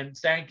and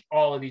thank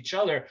all of each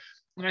other.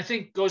 And I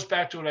think goes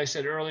back to what I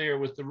said earlier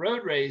with the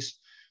road race.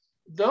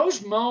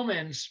 Those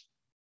moments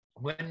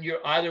when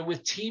you're either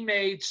with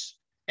teammates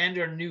and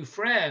or new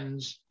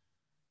friends,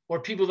 or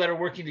people that are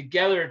working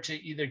together to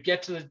either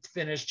get to the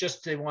finish,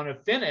 just they want to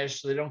finish,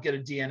 so they don't get a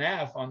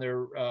DNF on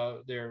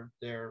their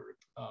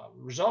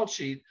result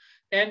sheet,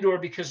 and or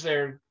because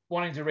they're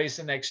wanting to race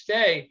the next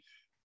day,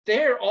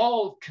 they're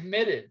all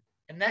committed.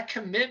 And that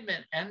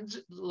commitment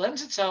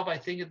lends itself, I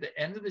think, at the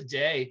end of the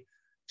day,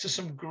 to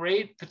some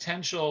great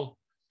potential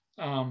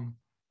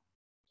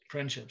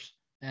friendships.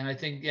 And I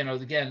think,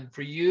 again,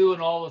 for you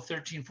and all the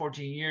 13,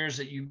 14 years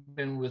that you've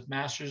been with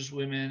Masters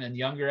women and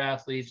younger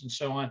athletes and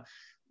so on,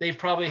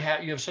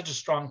 you have such a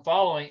strong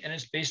following, and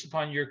it's based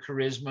upon your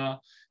charisma,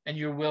 and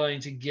you're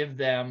willing to give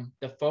them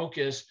the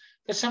focus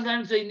that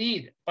sometimes they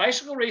need.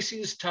 Bicycle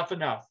racing is tough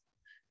enough.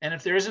 And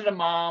if there isn't a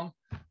mom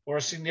or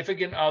a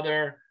significant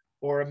other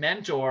or a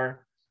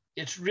mentor,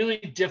 it's really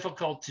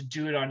difficult to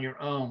do it on your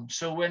own.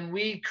 So when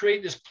we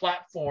create this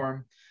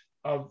platform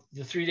of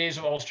the 3 days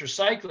of Ulster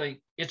cycling,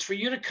 it's for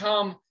you to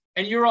come,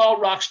 and you're all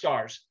rock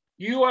stars.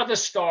 You are the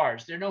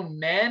stars. There are no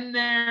men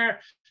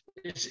there.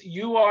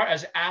 You are,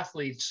 as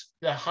athletes,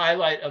 the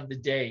highlight of the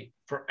day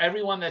for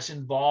everyone that's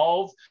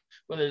involved,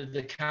 whether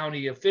the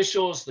county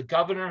officials, the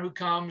governor who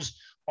comes,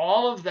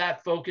 all of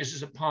that focus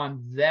is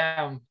upon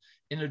them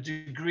in a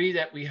degree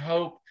that we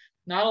hope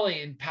not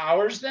only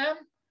empowers them,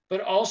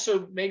 but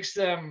also makes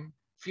them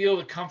feel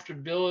the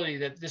comfortability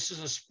that this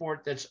is a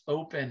sport that's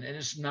open and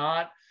it's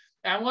not.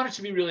 I want it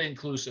to be really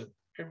inclusive.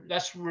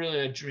 That's really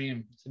a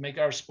dream, to make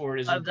our sport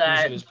as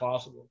inclusive as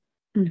possible.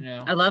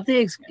 I love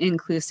the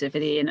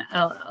inclusivity, and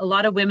a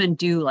lot of women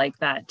do like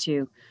that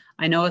too.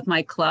 I know with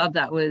my club,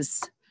 that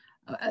was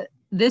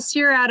this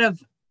year, out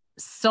of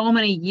so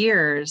many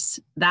years,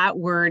 that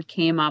word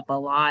came up a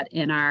lot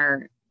in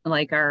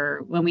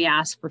when we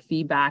asked for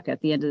feedback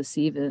at the end of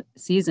the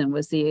season,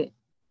 was the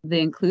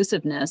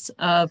inclusiveness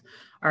of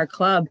our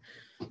club.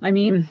 I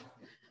mean,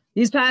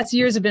 these past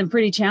years have been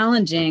pretty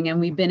challenging,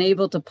 and we've been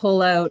able to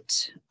pull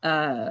out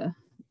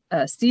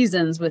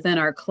seasons within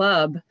our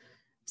club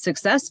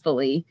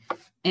successfully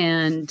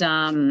and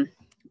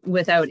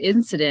without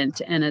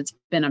incident, and it's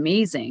been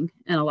amazing,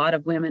 and a lot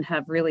of women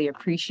have really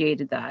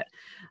appreciated that.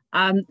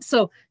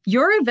 So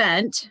your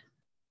event,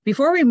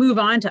 before we move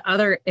on to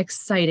other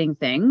exciting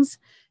things,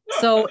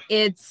 so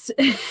it's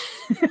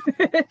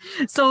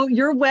so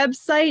your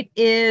website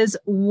is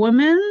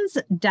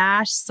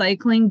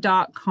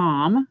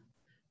womens-cycling.com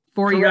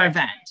for Correct. your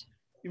event.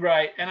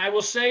 Right. And I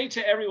will say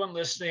to everyone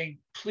listening,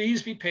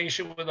 please be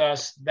patient with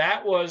us.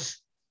 That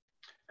was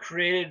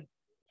created,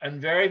 I'm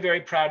very,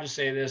 very proud to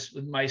say this,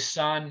 with my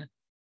son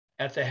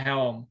at the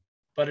helm,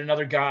 but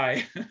another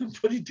guy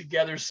putting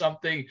together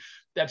something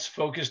that's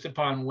focused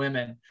upon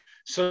women.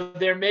 So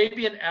there may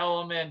be an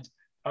element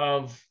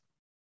of,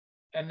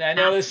 and I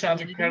know this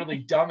sounds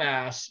incredibly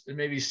dumbass and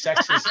maybe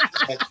sexist,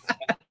 but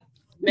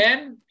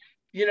men,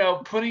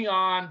 putting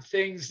on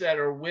things that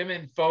are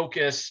women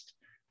focused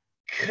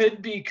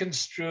could be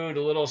construed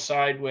a little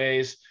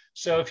sideways.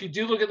 So if you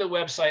do look at the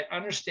website,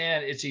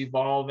 understand it's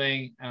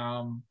evolving,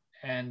 and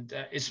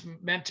it's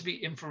meant to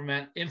be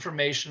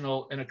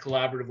informational in a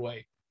collaborative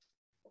way.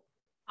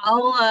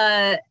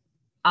 I'll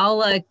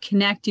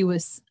connect you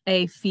with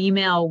a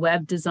female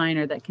web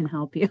designer that can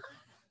help you.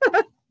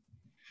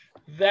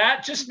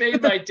 That just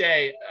made my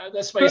day.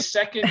 That's my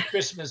second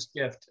Christmas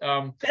gift.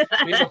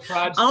 We have a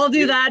project. I'll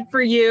do that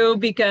for you,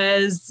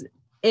 because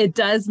it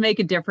does make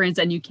a difference,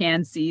 and you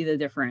can see the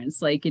difference.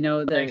 Thank you.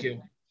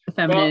 The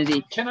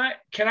femininity. Well,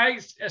 can I,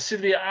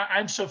 Sylvia,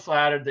 I'm so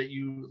flattered that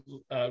you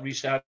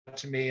reached out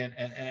to me and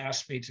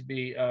asked me to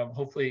be,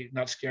 hopefully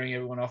not scaring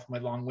everyone off my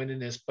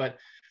long-windedness, but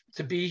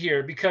to be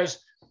here, because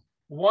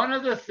one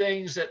of the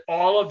things that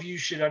all of you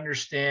should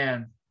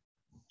understand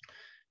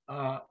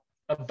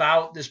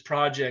about this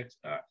project,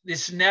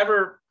 it's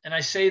never, and I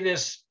say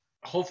this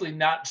hopefully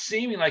not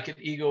seeming like an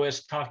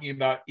egoist talking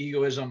about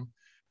egoism,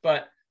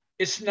 but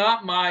it's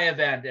not my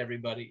event,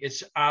 everybody.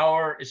 It's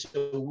a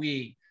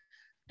we.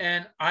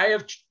 And I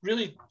have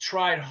really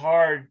tried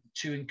hard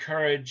to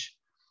encourage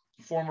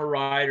former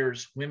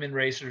riders, women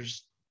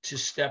racers, to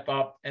step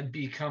up and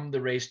become the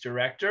race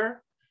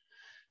director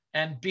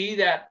and be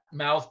that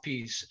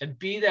mouthpiece and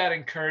be that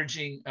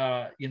encouraging,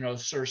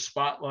 sort of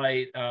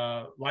spotlight,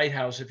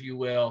 lighthouse, if you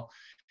will.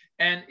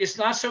 And it's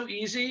not so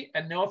easy,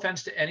 and no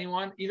offense to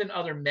anyone, even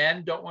other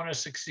men don't want to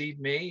succeed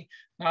me,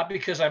 not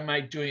because I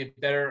might doing it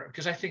better,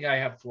 because I think I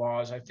have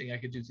flaws. I think I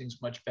could do things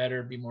much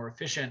better, be more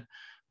efficient.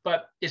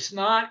 But it's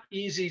not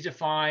easy to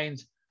find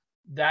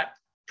that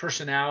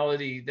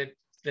personality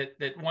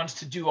that wants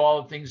to do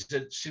all the things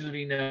that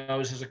Sylvie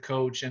knows as a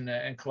coach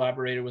and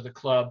collaborator with a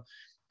club,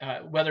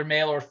 whether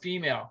male or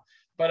female.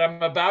 But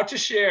I'm about to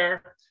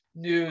share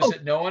news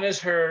that no one has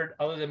heard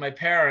other than my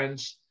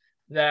parents,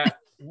 that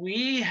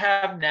we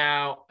have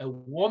now a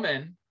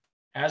woman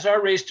as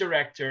our race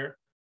director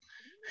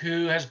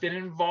who has been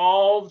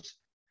involved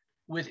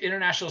with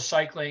international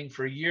cycling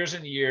for years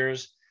and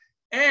years.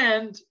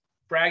 And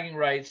bragging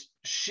rights,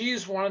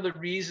 she's one of the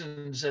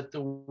reasons that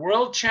the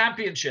World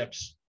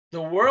Championships,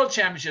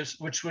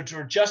 which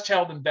were just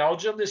held in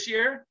Belgium this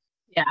year,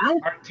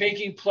 are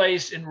taking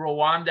place in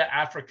Rwanda,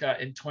 Africa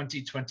in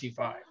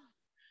 2025.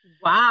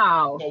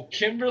 Wow. So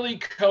Kimberly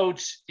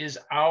Coates is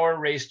our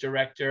race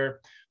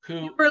director.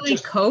 Kimberly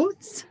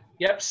Coates?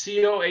 Yep,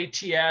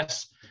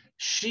 Coats.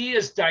 She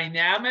is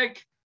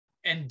dynamic,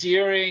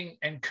 endearing,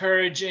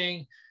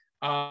 encouraging.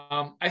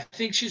 I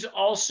think she's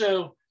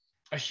also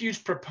a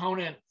huge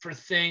proponent for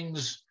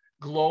things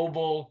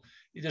global.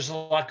 There's a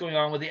lot going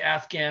on with the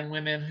Afghan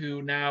women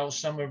who now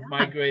some have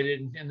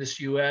migrated in this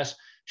US.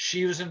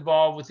 She was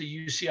involved with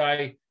the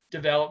UCI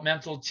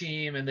developmental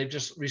team, and they've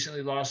just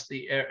recently lost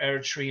the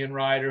Eritrean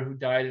rider who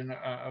died in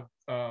a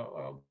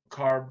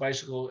car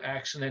bicycle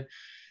accident.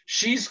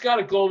 She's got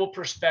a global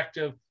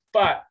perspective,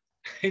 but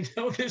I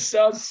know this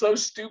sounds so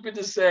stupid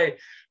to say,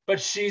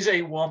 but she's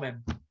a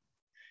woman.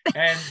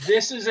 And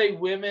this is a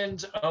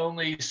women's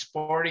only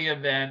sporting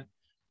event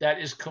that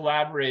is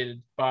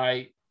collaborated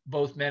by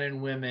both men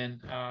and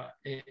women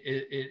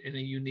in a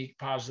unique,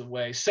 positive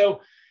way.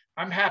 So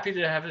I'm happy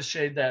to have us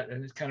shade that,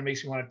 and it kind of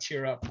makes me want to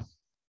tear up.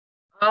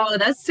 Oh,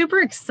 that's super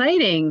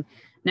exciting.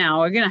 Now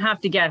we're going to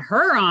have to get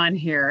her on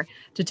here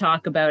to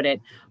talk about it.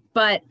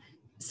 But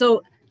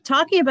so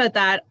talking about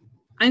that,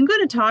 I'm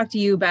going to talk to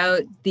you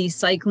about the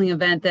cycling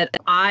event that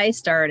I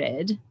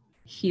started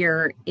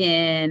here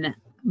in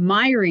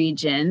my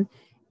region.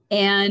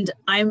 And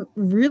I'm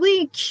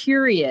really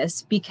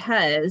curious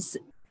because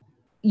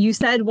you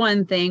said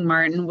one thing,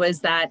 Martin,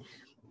 was that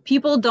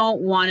people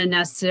don't want to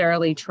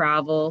necessarily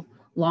travel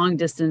long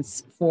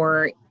distance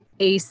for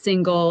a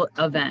single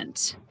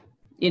event.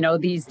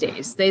 These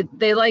days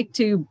they like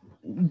to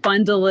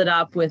bundle it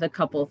up with a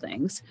couple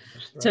things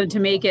to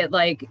make it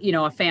like,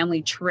 a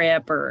family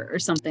trip or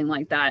something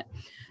like that.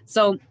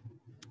 So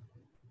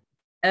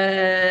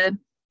let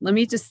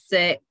me just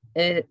say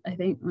it. I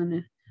think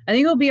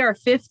it'll be our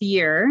 5th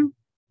year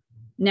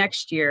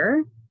next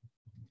year.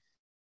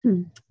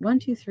 1,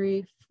 2,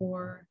 3,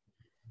 4.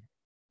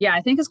 Yeah,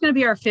 I think it's going to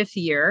be our 5th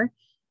year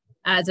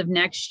as of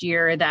next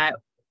year that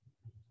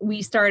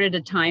we started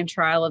a time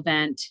trial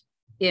event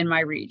in my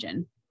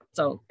region.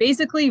 So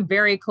basically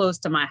very close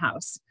to my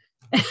house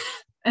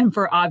and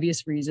for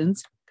obvious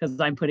reasons, because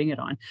I'm putting it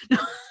on,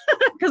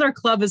 because our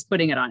club is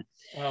putting it on.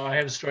 Oh, I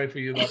have a story for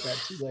you about that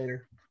too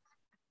later.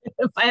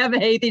 If I have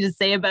anything to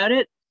say about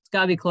it, it's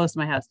got to be close to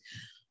my house.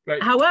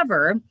 Right.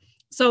 However,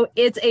 so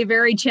it's a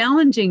very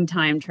challenging a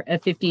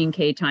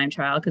 15K time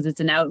trial because it's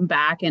an out and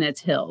back and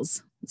it's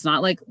hills. It's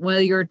not like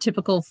your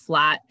typical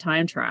flat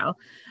time trial.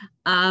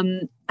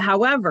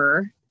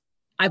 However,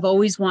 I've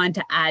always wanted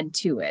to add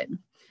to it.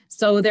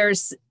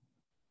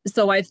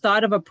 So I've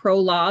thought of a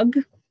prologue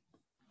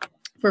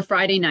for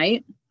Friday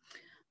night.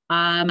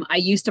 I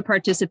used to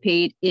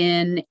participate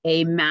in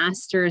a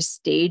Masters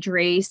stage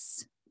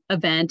race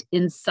event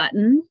in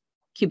Sutton,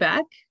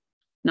 Quebec,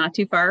 not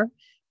too far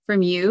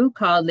from you,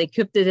 called Les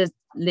Coupes des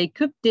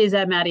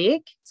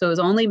Amériques. So it was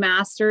only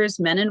Masters,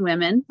 men and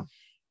women.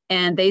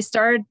 And they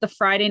started the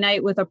Friday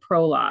night with a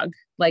prologue,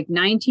 like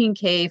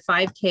 19K,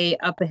 5K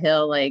up a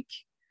hill,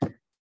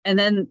 and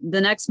then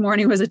the next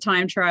morning was a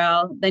time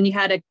trial. Then you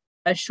had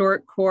a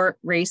short court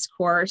race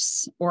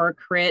course or a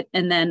crit,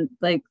 and then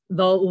like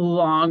the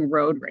long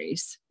road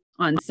race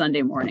on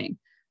Sunday morning.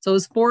 So it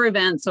was 4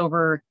 events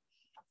over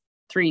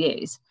 3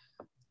 days.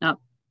 Now,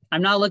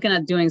 I'm not looking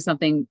at doing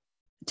something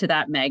to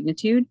that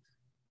magnitude,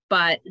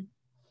 but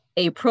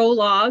a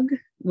prologue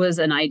was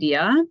an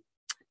idea.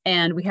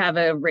 And we have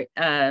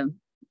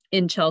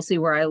in Chelsea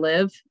where I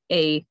live,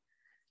 a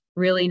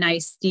really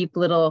nice steep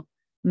little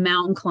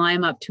mountain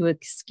climb up to a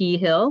ski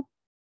hill,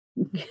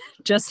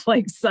 just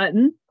like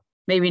Sutton,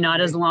 maybe not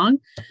as long.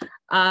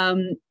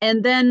 And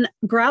then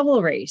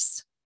gravel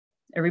race.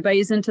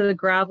 Everybody's into the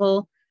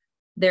gravel.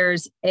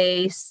 There's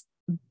a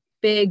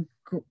big,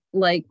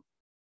 like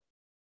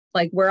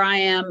where I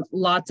am,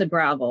 lots of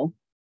gravel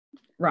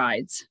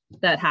rides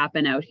that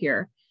happen out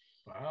here.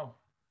 Wow.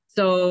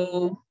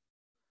 So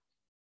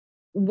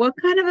what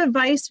kind of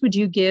advice would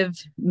you give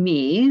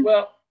me?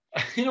 Well,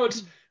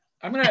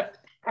 I'm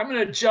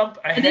gonna jump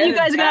ahead. And then you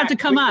guys are gonna have to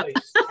come quickly.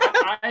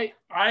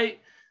 up.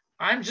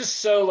 I'm just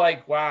so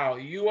like, wow,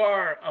 you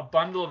are a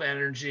bundle of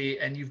energy,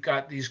 and you've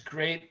got these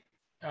great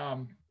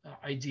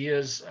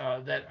ideas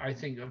that I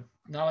think have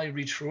not only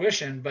reach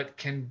fruition but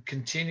can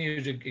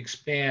continue to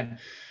expand.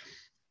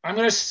 I'm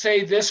going to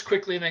say this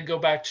quickly and then go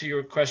back to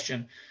your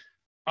question.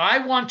 I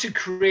want to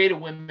create a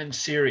women's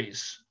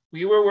series.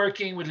 We were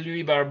working with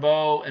Louis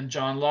Barbeau and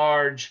John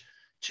Large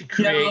to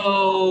create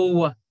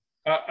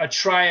a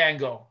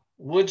triangle: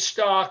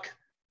 Woodstock,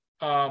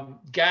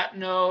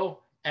 Gatineau,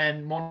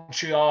 and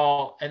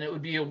Montreal, and it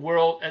would be the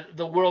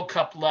World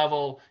Cup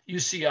level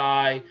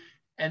UCI,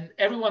 And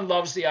everyone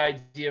loves the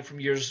idea from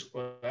years,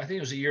 I think it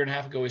was a year and a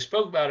half ago we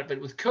spoke about it,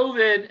 but with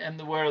COVID and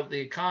the world, the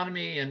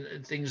economy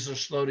and things are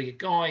slow to get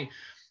going,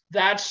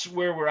 that's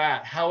where we're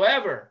at.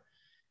 However,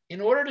 in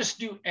order to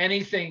do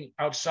anything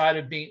outside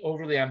of being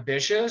overly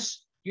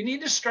ambitious, you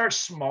need to start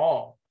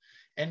small.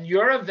 And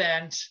your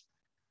event,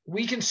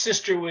 we can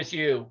sister with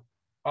you.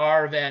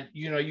 Our event,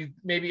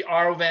 maybe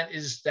our event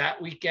is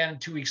that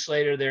weekend, 2 weeks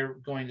later, they're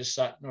going to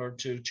Sutton or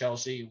to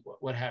Chelsea,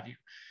 what have you.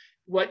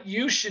 What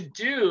you should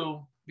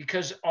do,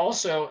 because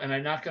also, and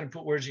I'm not going to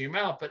put words in your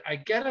mouth, but I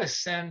get a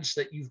sense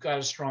that you've got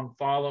a strong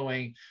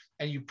following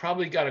and you've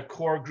probably got a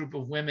core group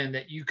of women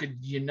that you could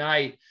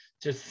unite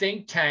to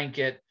think tank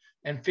it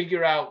and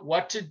figure out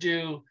what to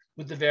do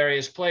with the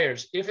various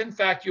players. If in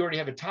fact you already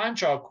have a time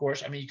trial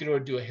course, I mean, you could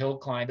already do a hill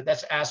climb, but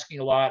that's asking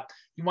a lot.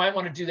 You might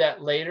want to do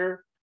that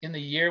later in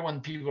the year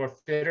when people are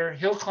fitter.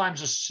 Hill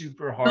climbs are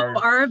super hard.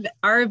 No,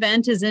 our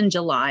event is in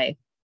July.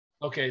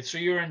 Okay, so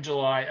you're in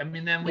July. I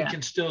mean, then we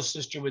can still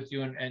sister with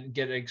you and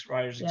get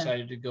riders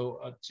excited to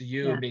go to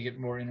you and make it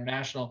more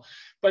international.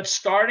 But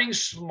starting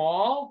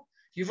small,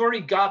 you've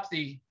already got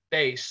the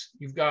base.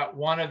 You've got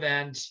one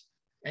event,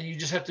 and you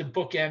just have to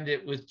bookend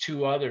it with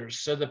 2 others.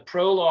 So the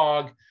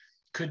prologue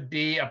could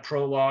be a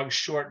prologue,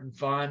 short and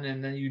fun,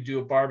 and then you do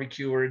a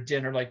barbecue or a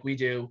dinner like we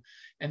do,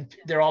 and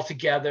they're all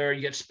together.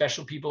 You get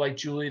special people like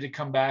Julie to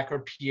come back, or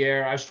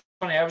Pierre. I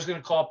was going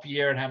to call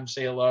Pierre and have him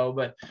say hello,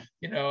 but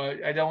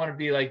I don't want to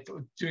be like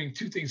doing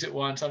 2 things at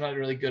once. I'm not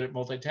really good at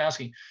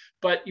multitasking.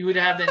 But you would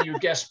have then your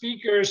guest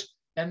speakers,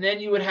 and then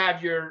you would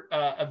have your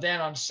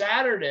event on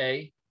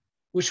Saturday,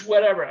 which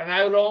whatever. And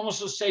I would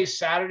almost say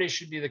Saturday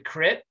should be the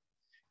crit,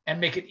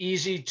 and make it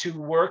easy to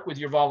work with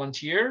your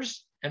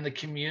volunteers and the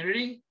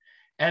community,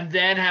 and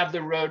then have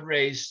the road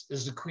race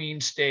as the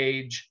queen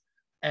stage,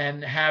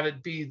 and have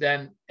it be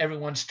then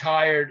everyone's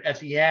tired at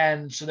the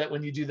end, so that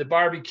when you do the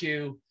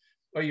barbecue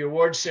or your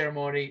award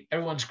ceremony,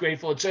 everyone's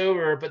grateful it's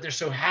over, but they're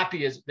so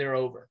happy as they're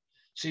over.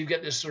 So you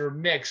get this sort of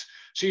mix.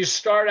 So you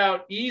start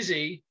out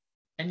easy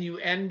and you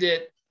end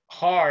it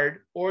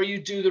hard, or you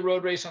do the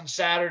road race on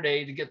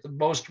Saturday to get the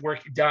most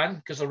work done,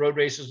 because the road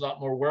race is a lot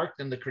more work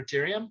than the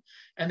criterium.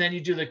 And then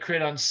you do the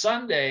crit on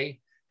Sunday,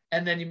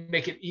 and then you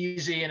make it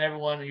easy and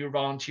everyone, your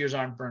volunteers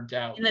aren't burnt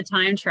out. In the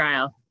time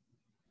trial.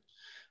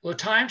 Well,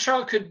 time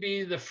trial could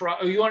be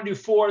you want to do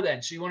 4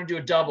 then? So you want to do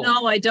a double?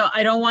 No, I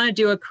don't want to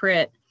do a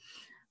crit.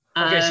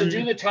 Okay, so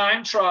do the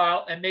time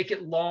trial and make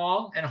it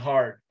long and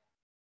hard.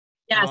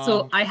 Yeah,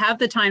 so I have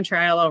the time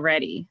trial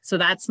already. So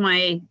that's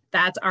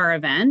our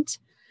event.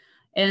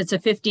 And it's a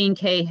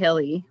 15K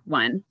hilly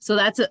one. So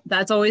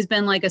that's always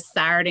been like a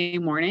Saturday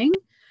morning.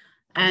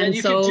 And then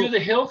you can do the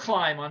hill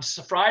climb on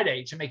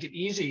Friday to make it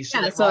easy. So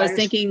I was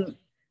thinking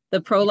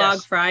the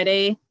prologue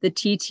Friday, the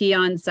TT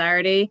on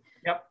Saturday,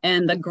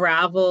 and the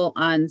gravel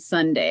on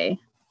Sunday.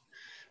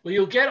 Well,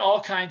 you'll get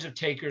all kinds of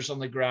takers on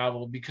the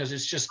gravel because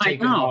it's just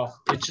taken off.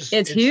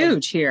 It's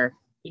huge here.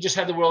 You just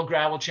had the World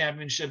Gravel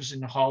Championships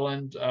in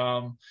Holland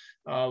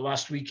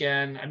last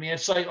weekend. I mean,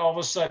 it's like all of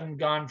a sudden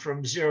gone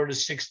from 0 to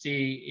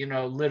 60,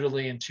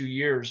 literally in 2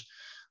 years.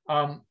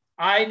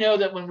 I know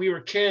that when we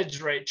were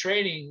kids,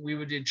 training, we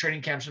would do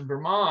training camps in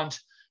Vermont,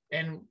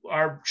 and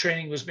our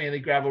training was mainly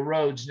gravel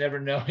roads, never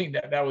knowing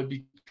that would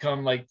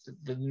become like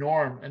the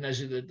norm. And as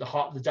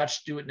the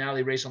Dutch do it now,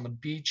 they race on the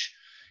beach.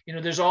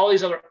 There's all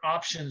these other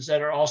options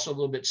that are also a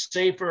little bit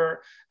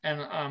safer.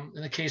 And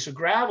in the case of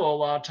gravel, a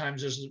lot of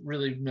times there's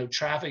really no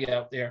traffic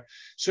out there.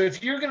 So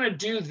if you're going to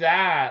do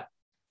that,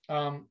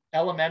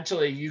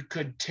 elementally, you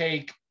could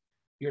take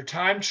your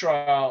time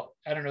trial.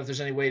 I don't know if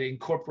there's any way to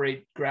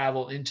incorporate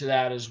gravel into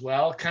that as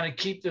well. Kind of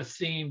keep the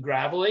theme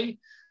gravelly,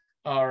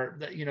 or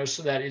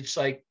so that it's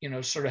like,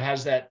 sort of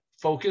has that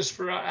focus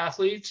for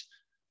athletes.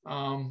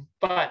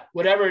 But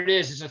whatever it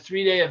is, it's a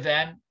 3-day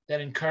event that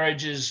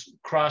encourages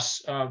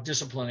cross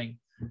disciplining.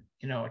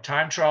 A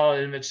time trial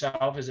in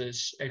itself is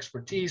its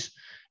expertise.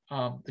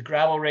 The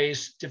gravel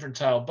race, different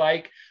style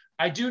bike.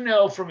 I do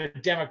know from a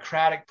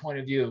democratic point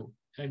of view,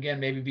 and again,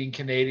 maybe being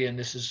Canadian,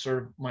 this is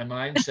sort of my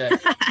mindset.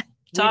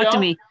 Talk to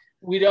me.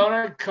 We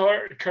don't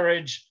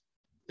encourage,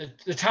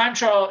 the time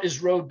trial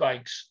is road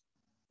bikes,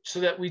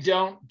 so that we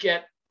don't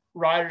get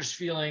riders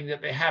feeling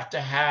that they have to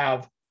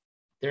have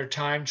their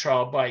time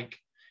trial bike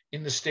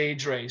in the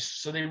stage race.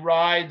 So they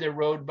ride their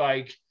road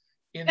bike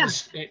in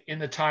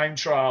the time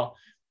trial,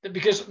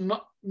 because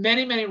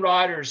many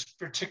riders,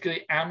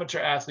 particularly amateur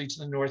athletes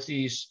in the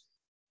Northeast,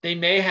 they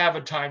may have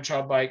a time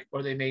trial bike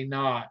or they may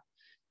not.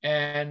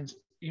 And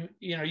you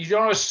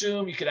don't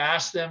assume. You could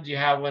ask them, do you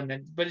have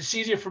one? But it's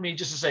easier for me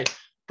just to say,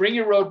 bring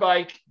your road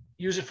bike,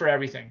 use it for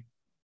everything.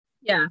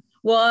 Yeah.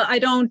 Well,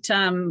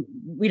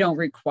 we don't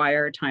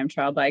require a time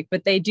trial bike,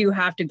 but they do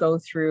have to go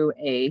through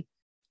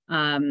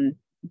the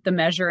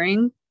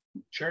measuring.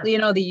 Sure. The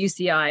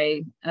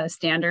UCI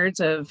standards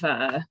of,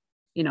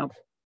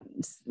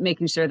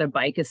 making sure the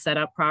bike is set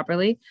up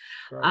properly.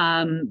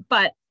 Right.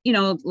 But,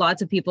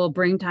 lots of people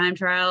bring time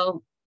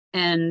trial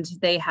and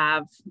they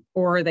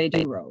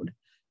do road.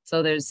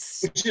 So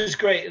which is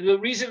great. The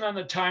reason on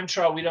the time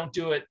trial we don't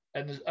do it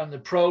on the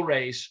pro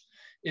race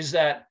is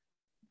that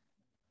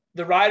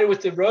the rider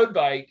with the road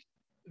bike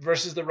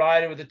versus the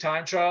rider with the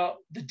time trial,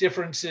 the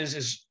difference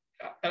is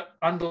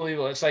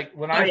unbelievable. It's like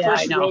when I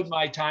first rode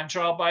my time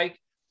trial bike,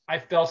 I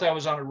felt I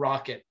was on a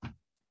rocket.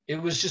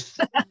 It was just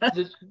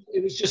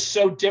it was just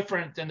so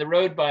different than the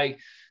road bike.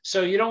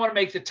 So you don't want to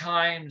make the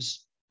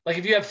times, like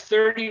if you have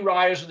 30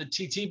 riders with a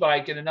TT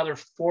bike and another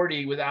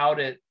 40 without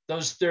it,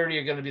 those 30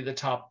 are going to be the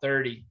top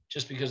 30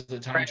 just because of the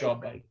time trial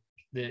bike.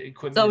 The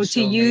equipment.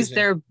 So to use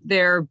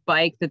their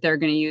bike that they're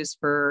going to use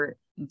for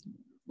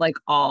like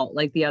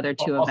the other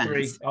two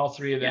events. All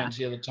three events,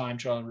 the time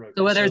trial and road.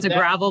 So whether it's a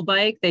gravel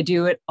bike, they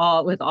do it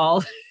all with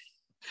all.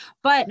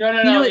 But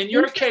no. In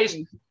your case,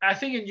 I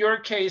think in your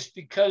case,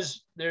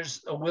 because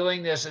there's a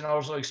willingness and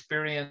also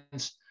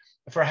experience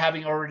for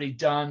having already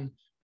done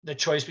the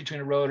choice between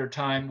a road or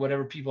time,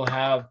 whatever people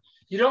have.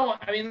 You don't,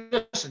 I mean,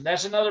 listen,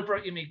 that's another,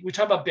 we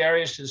talk about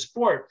barriers to the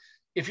sport.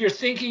 If you're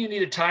thinking you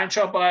need a time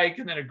trial bike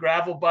and then a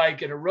gravel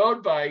bike and a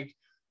road bike,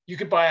 you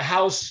could buy a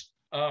house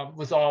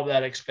with all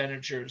that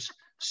expenditures.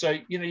 So,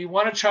 you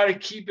want to try to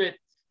keep it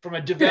from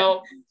a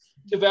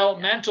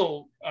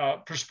developmental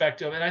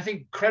perspective. And I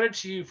think credit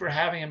to you for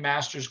having a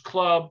master's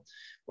club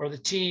or the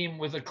team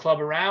with a club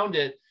around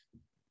it.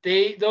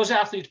 Those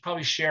athletes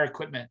probably share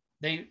equipment.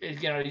 A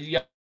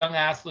young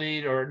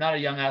athlete, or not a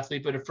young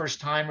athlete, but a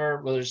first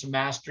timer, whether it's a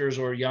master's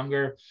or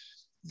younger,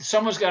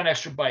 someone's got an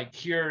extra bike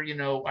here.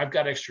 I've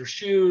got extra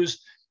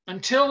shoes.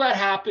 Until that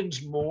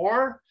happens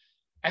more,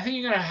 I think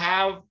you're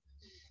going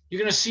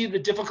to see the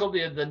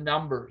difficulty of the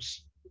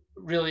numbers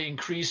really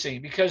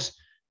increasing, because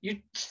you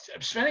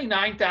spending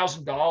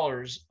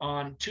 $9,000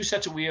 on 2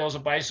 sets of wheels, a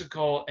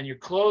bicycle, and your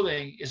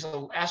clothing is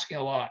asking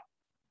a lot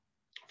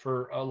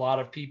for a lot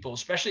of people,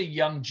 especially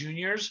young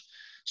juniors.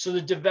 So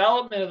the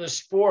development of the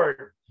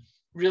sport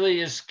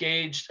really is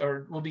gauged,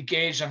 or will be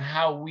gauged, on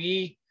how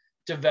we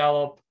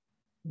develop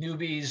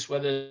newbies,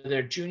 whether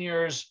they're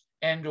juniors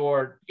and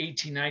or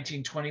 18,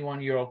 19,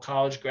 21-year-old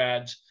college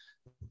grads.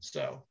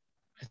 So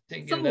I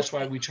think that's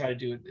why we try to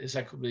do it as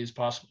equitably as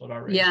possible at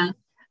our race. Yeah.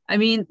 I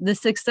mean, the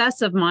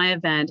success of my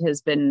event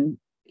has been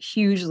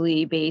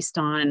hugely based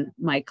on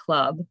my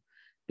club,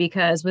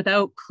 because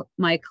without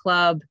my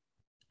club,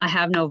 I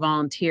have no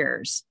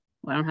volunteers.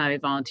 Well, I don't have any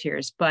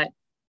volunteers, but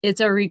it's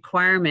a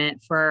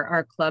requirement for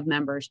our club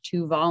members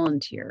to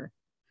volunteer.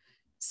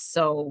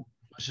 So,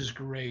 which is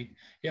great.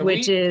 Yeah,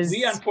 we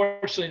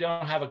unfortunately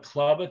don't have a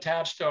club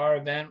attached to our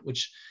event,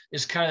 which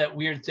is kind of that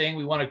weird thing.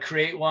 We want to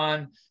create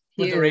one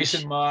with the race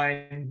in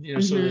mind,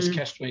 so there's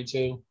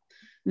catch-22.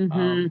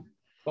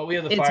 But we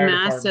have the fire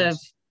department. It's massive,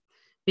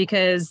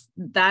 because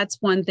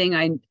that's one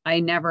thing I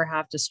never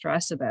have to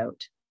stress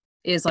about,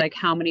 is like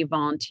how many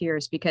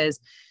volunteers, because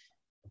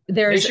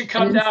they should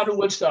come down to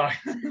Woodstock.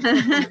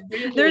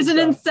 There's an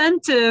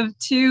incentive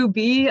to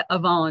be a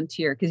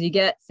volunteer, because you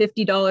get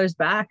 $50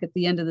 back at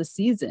the end of the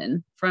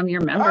season from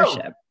your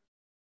membership.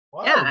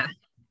 Wow. Yeah.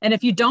 And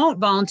if you don't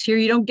volunteer,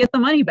 you don't get the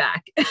money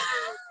back.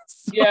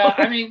 So. Yeah,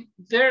 I mean,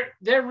 there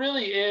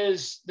really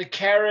is the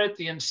carrot,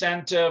 the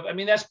incentive. I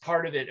mean, that's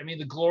part of it. I mean,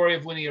 the glory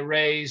of winning a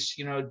race,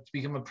 to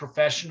become a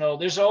professional.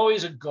 There's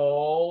always a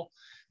goal.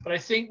 But I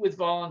think with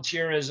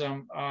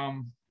volunteerism,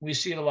 we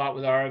see it a lot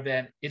with our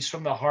event. It's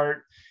from the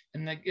heart.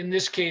 And in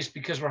this case,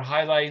 because we're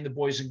highlighting the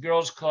Boys and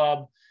Girls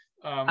Club,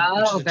 which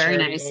is a very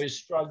charity nice. Always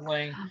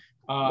struggling.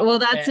 Well,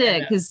 that's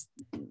it, because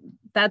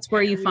that's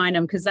where you find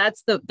them, because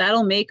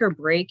that'll make or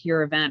break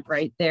your event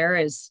right there,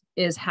 is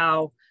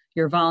how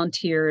your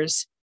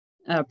volunteers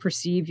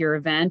perceive your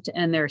event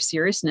and their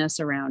seriousness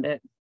around it.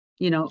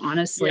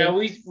 Honestly. Yeah,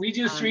 we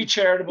do 3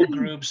 charitable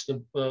groups: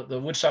 the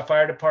Woodstock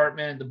Fire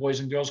Department, the Boys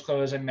and Girls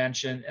Club, as I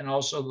mentioned, and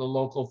also the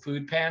local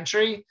food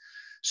pantry,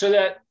 so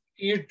that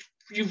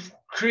you've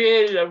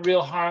created a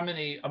real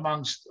harmony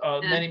amongst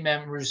many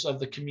members of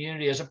the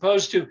community, as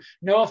opposed to,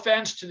 no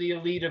offense to the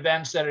elite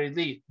events that are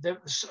elite. The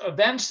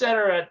events that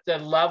are at the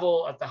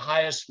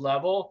highest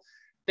level,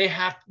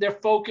 they're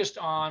focused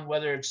on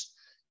whether it's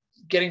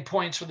getting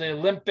points for the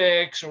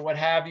Olympics or what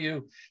have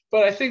you.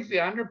 But I think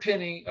the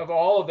underpinning of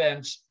all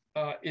events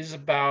is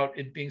about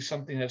it being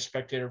something that's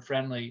spectator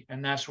friendly.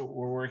 And that's what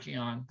we're working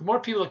on. The more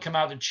people that come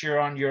out to cheer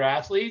on your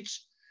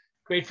athletes,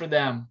 great for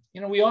them.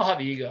 We all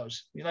have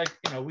egos.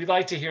 We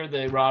like to hear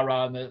the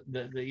rah-rah and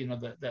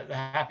the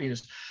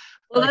happiness.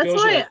 Well,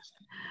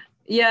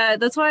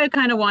 that's why I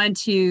kind of want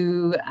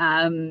to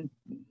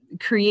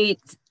create,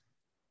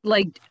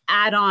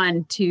 add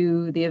on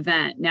to the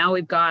event. Now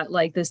we've got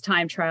this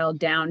time trial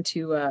down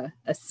to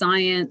a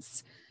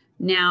science.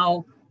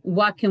 Now,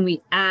 what can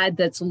we add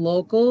that's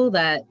local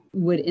that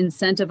would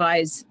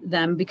incentivize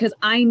them? Because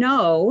I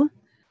know,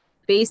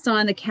 based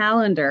on the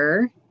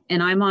calendar,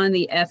 and I'm on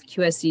the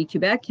FQSC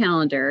Quebec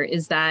calendar,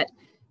 is that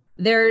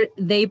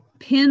they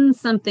pin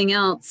something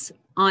else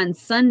on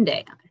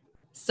Sunday.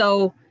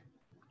 So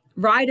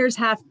riders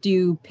have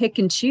to pick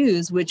and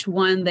choose which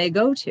one they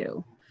go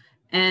to.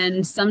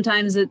 And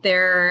sometimes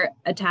they're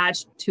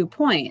attached to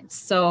points.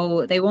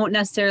 So they won't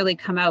necessarily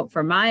come out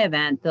for my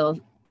event. They'll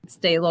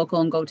stay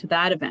local and go to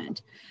that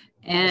event.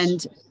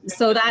 And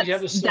so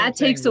that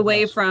takes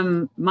away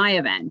from my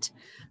event.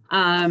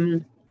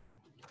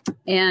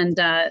 And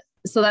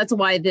so that's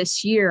why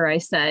this year I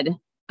said,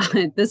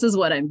 this is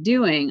what I'm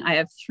doing. I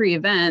have 3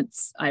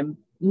 events. I'm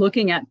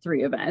looking at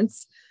 3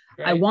 events.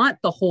 Right. I want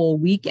the whole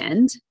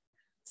weekend.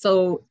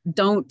 So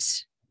don't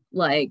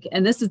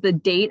and this is the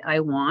date I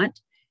want.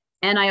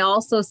 And I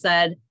also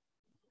said,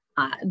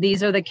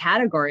 these are the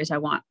categories I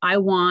want.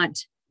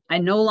 I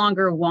no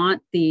longer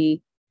want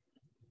the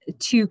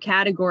 2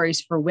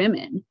 categories for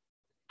women.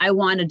 I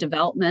want a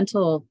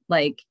developmental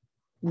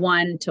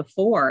 1 to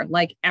 4,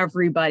 like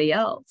everybody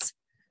else.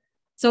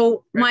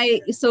 So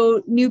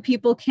so new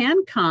people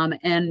can come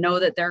and know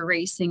that they're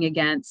racing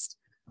against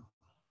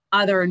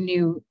other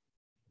new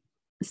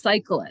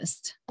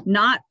cyclists,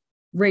 not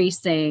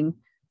racing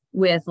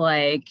with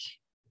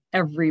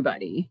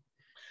everybody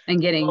and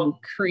getting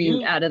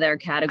creamed out of their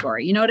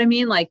category. You know what I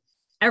mean?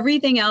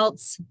 Everything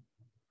else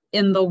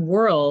in the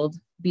world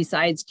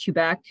besides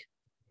Quebec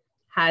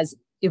has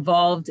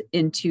evolved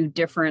into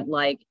different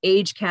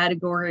age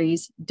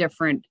categories,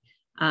 different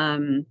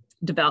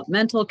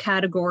developmental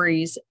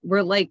categories.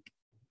 We're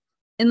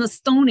in the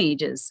Stone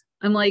Ages.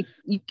 I'm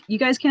you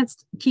guys can't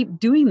keep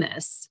doing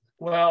this.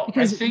 Well,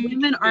 because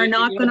women are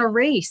not going to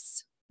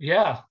race.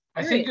 Yeah.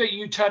 I think that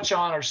you touch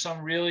on are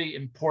some really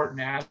important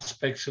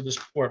aspects of the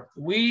sport.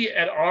 We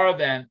at our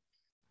event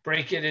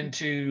break it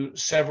into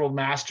several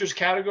masters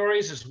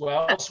categories as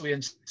well. So we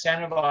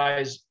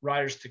incentivize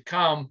riders to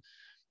come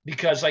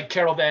because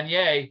Carol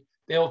Vanier,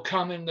 they'll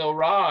come and they'll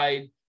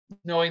ride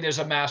knowing there's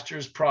a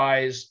master's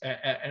prize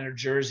and a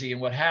jersey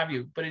and what have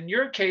you. But in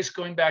your case,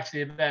 going back to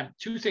the event,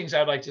 2 things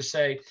I'd like to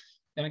say.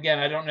 And again,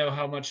 I don't know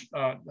how much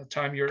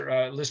time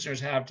your listeners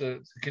have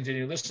to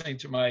continue listening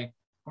to my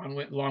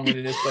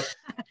long-windedness, but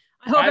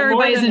I hope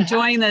everybody's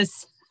enjoying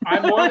this.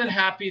 I'm more than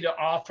happy to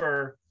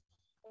offer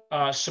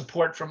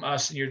support from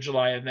us in your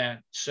July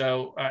event.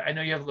 So I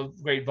know you have a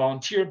great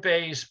volunteer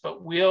base,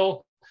 but we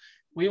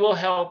will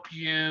help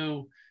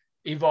you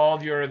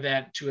evolve your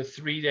event to a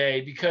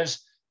 3-day,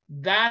 because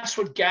that's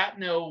what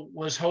Gatineau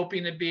was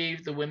hoping to be,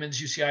 the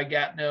women's UCI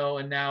Gatineau,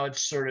 and now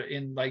it's sort of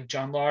in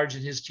John Large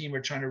and his team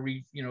are trying to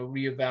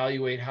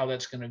reevaluate how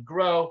that's going to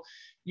grow.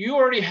 You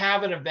already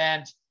have an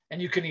event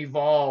and you can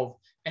evolve,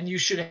 and you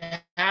should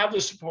have the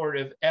support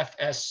of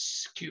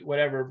FSQ,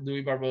 whatever,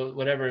 Louis Barbeau,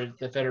 whatever,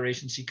 the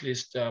Fédération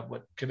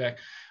Cycliste, Quebec.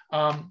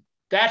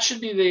 That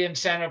should be the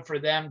incentive for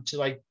them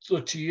to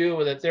look to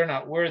you that they're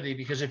not worthy,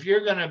 because if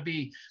you're going to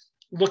be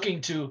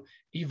looking to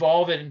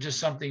evolve it into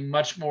something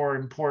much more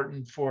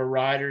important for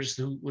riders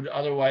who would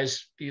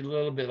otherwise be a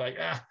little bit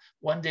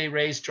 1-day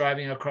race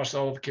driving across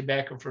all of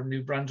Quebec or from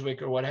New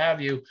Brunswick or what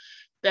have you,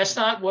 that's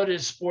not what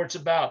is sport's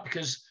about.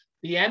 Because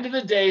the end of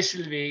the day,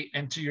 Sylvie,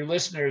 and to your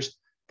listeners,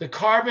 the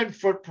carbon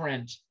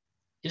footprint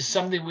is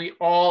something we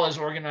all as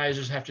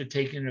organizers have to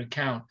take into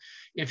account.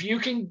 If you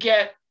can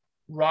get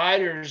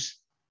riders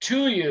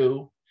to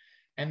you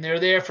and they're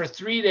there for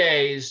 3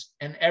 days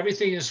and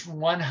everything is from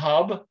one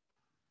hub,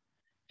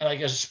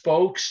 as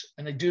spokes,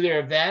 and they do their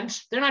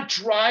events, they're not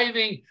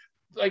driving,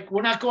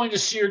 we're not going to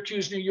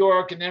Syracuse, New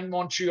York, and then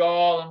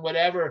Montreal and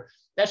whatever.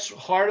 That's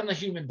hard on the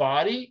human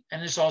body,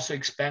 and it's also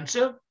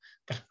expensive,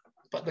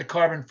 but the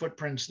carbon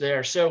footprint's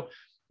there. So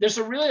there's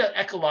a really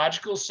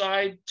ecological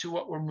side to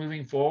what we're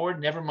moving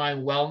forward, never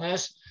mind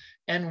wellness.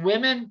 And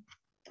women,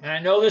 and I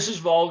know this is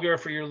vulgar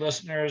for your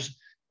listeners,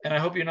 and I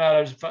hope you're not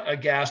as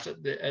aghast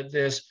at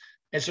this.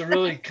 It's a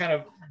really kind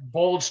of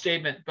bold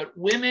statement, but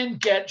women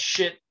get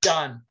shit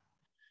done.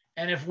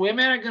 And if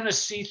women are going to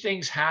see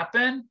things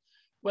happen,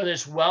 whether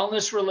it's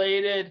wellness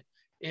related,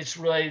 it's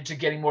related to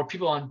getting more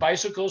people on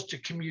bicycles to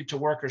commute to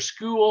work or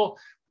school,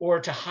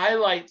 or to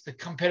highlight the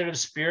competitive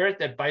spirit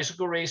that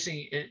bicycle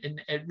racing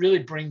it really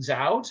brings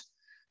out,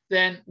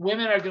 then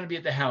women are going to be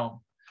at the helm.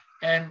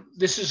 And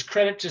this is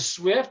credit to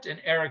Swift and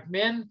Eric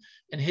Min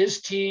and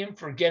his team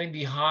for getting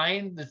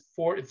behind the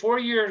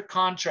four-year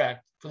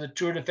contract for the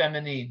Tour de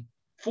Féminine.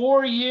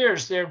 4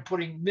 years, they're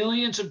putting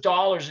millions of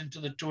dollars into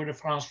the Tour de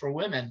France for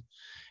women.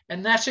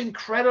 And that's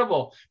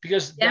incredible,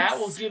 because that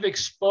will give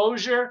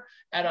exposure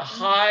at a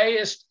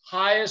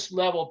highest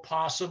level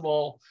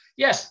possible.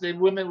 Yes, the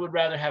women would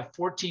rather have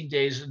 14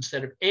 days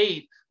instead of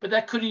 8, but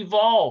that could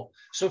evolve.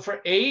 So for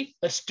 8,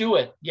 let's do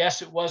it.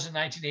 Yes, it was in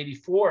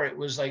 1984. It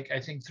was I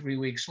think 3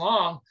 weeks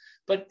long,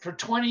 but for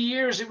 20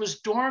 years, it was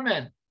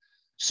dormant.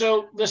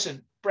 So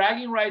listen,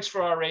 bragging rights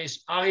for our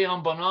race.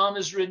 Ariane Bonhomme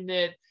has ridden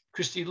it.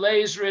 Christy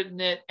Lay's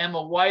ridden it.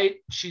 Emma White,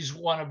 she's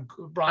won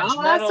a bronze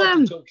medal at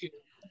the Tokyo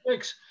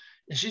Olympics.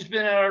 And she's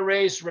been at our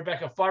race.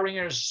 Rebecca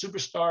Faringer is a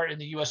superstar in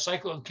the U.S.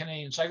 cycle and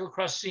Canadian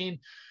cyclocross scene.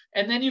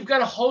 And then you've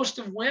got a host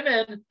of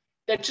women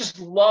that just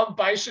love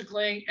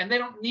bicycling, and they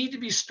don't need to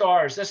be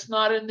stars. That's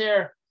not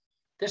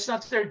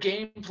their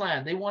game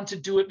plan. They want to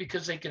do it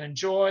because they can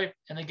enjoy,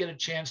 and they get a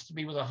chance to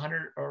be with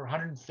 100 or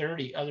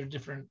 130 other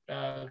different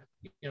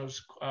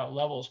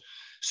levels.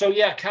 So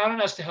yeah, count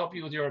on us to help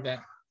you with your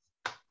event.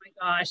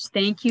 Gosh,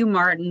 thank you,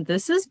 Martin.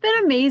 This has been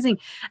amazing.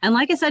 And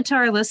like I said to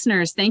our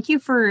listeners, thank you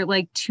for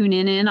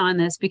tuning in on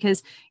this,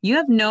 because you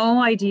have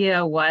no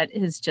idea what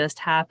has just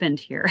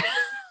happened here.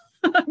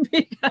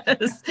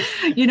 Because,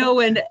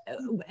 when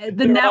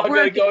the network... All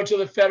going to go to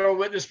the Federal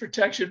Witness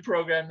Protection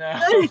Program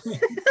now.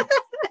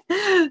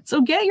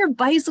 So get your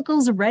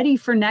bicycles ready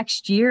for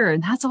next year.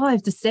 And that's all I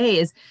have to say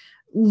is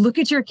look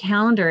at your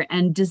calendar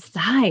and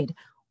decide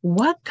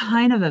what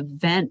kind of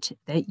event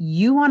that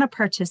you want to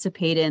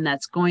participate in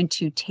that's going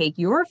to take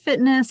your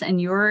fitness and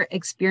your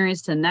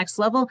experience to the next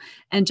level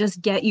and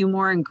just get you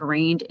more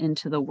ingrained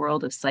into the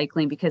world of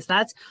cycling, because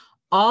that's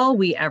all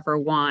we ever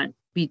want,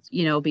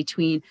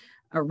 between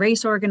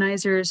race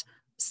organizers,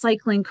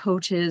 cycling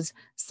coaches,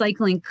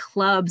 cycling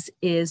clubs,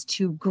 is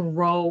to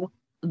grow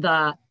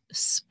the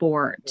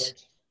sport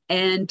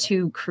and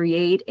to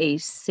create a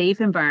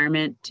safe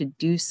environment to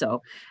do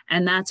so.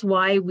 And that's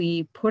why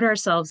we put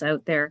ourselves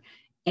out there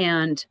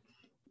and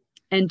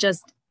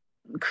just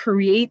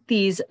create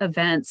these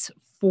events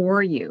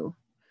for you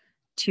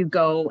to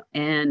go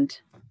and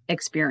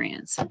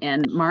experience.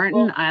 And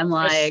Martin, I'm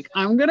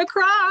gonna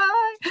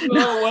cry.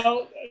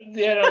 Well,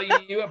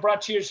 you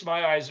brought tears to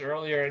my eyes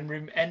earlier,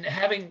 and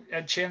having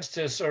a chance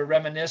to sort of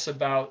reminisce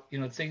about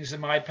things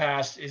in my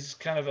past is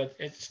kind of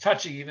it's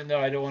touchy, even though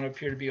I don't want to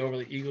appear to be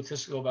overly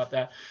egotistical about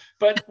that.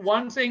 But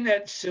one thing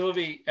that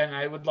Sylvie, and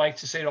I would like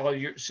to say to all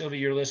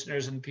your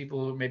listeners and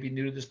people who may be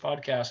new to this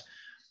podcast,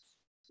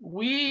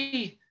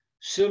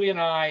 Sylvie and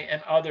I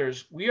and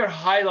others, we are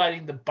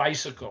highlighting the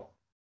bicycle.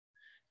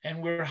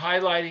 And we're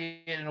highlighting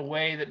it in a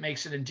way that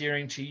makes it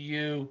endearing to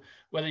you,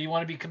 whether you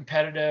want to be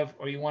competitive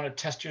or you want to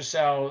test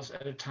yourselves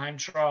at a time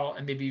trial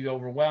and maybe be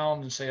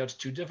overwhelmed and say, oh, it's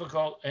too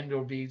difficult, and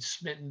or be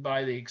smitten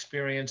by the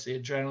experience, the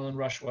adrenaline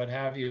rush, what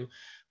have you.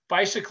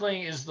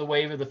 Bicycling is the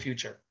wave of the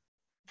future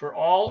for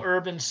all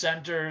urban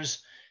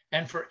centers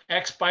and for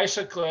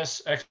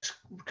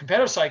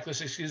competitive cyclists,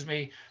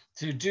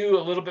 to do a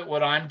little bit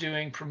what I'm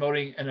doing,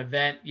 promoting an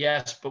event,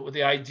 yes, but with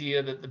the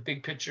idea that the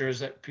big picture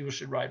is that people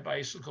should ride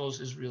bicycles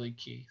is really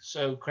key.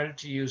 So credit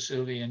to you,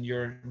 Sylvie, and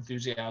your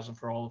enthusiasm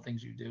for all the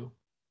things you do.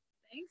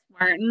 Thanks,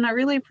 Martin. I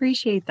really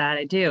appreciate that.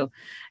 I do.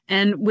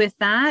 And with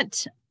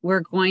that, we're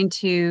going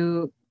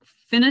to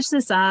finish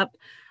this up.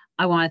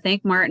 I want to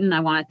thank Martin. I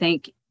want to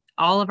thank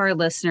all of our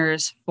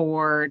listeners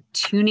for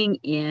tuning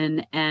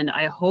in. And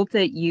I hope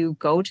that you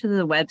go to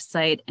the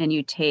website and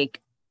you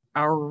take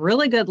a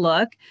really good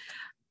look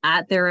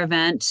at their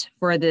event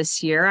for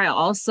this year. I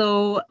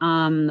also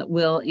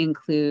will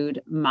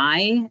include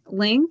my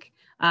link.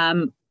 I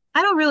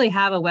don't really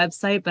have a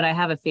website, but I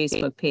have a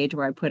Facebook page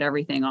where I put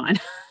everything on.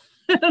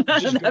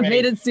 That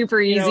made it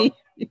super easy.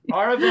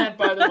 Our event,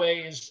 by the way,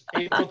 is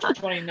April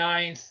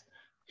 29th,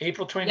 yes.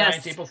 April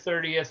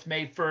 30th,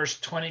 May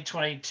 1st,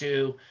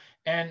 2022.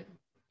 And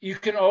you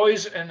can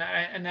always, and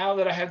now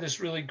that I have this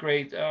really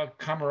great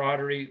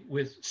camaraderie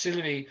with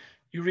Sylvie,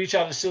 you reach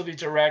out to Sylvie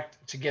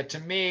direct to get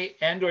to me,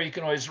 or you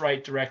can always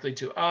write directly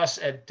to us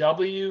at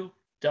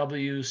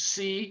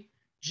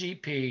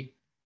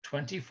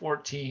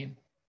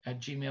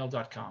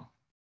wwcgp2014@gmail.com.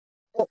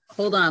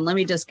 Hold on, let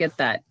me just get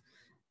that.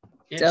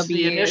 It's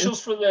the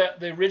initials for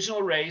the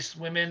original race,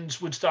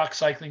 Women's Woodstock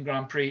Cycling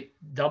Grand Prix,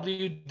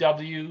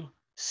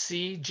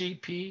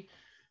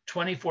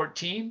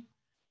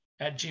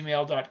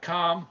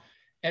 wwcgp2014@gmail.com.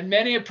 And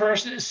many a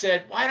person has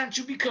said, why don't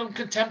you become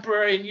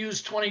contemporary and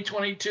use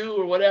 2022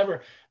 or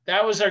whatever?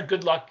 That was our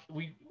good luck.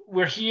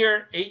 We're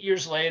here 8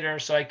 years later,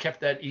 so I kept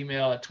that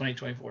email at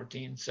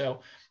 2014. So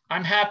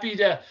I'm happy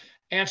to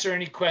answer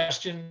any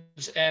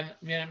questions, and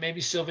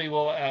maybe Sylvie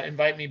will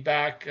invite me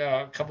back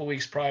a couple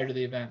weeks prior to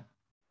the event.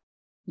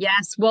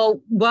 Yes.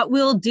 Well, what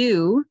we'll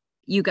do,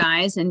 you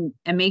guys, and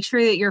make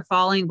sure that you're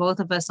following both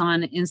of us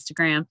on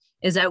Instagram,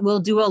 is that we'll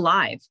do a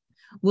live.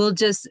 We'll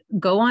just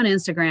go on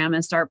Instagram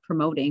and start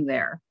promoting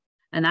there.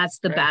 And that's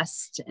the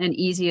best and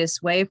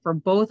easiest way for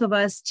both of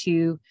us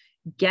to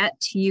get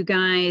to you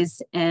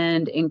guys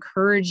and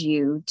encourage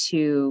you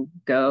to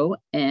go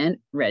and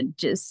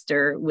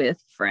register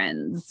with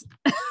friends.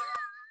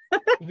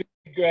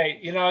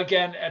 Great.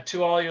 Again,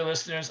 to all your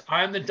listeners,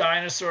 I'm the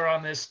dinosaur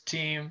on this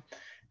team,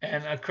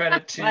 and a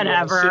credit to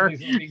Sylvie for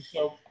being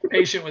so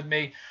patient with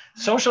me.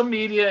 Social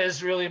media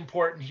is really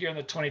important here in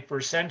the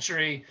 21st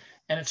century.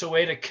 And it's a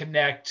way to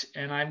connect.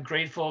 And I'm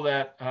grateful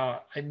that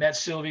I met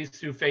Sylvie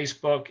through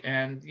Facebook,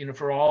 and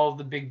for all of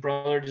the Big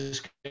Brother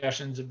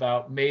discussions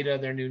about Meta,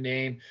 their new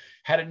name.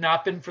 Had it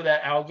not been for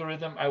that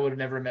algorithm, I would have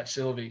never met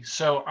Sylvie.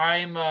 So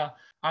I'm a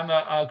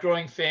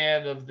growing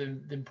fan of the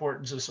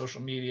importance of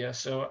social media.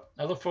 So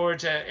I look forward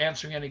to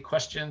answering any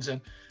questions, and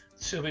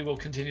Sylvie will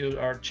continue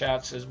our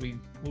chats as we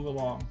move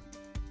along.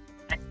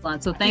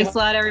 Excellent. So thanks a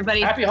lot, everybody.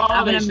 Happy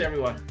holidays to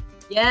everyone.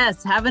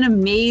 Yes. Have an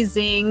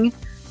amazing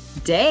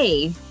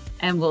day.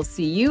 And we'll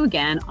see you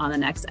again on the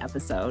next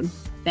episode.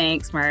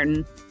 Thanks,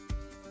 Martin.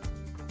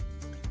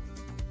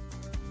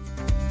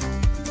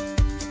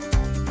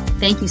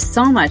 Thank you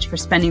so much for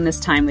spending this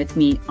time with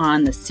me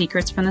on the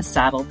Secrets from the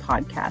Saddle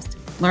podcast,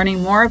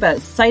 learning more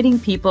about citing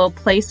people,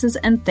 places,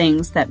 and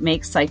things that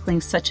make cycling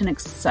such an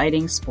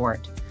exciting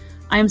sport.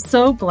 I am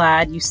so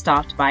glad you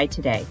stopped by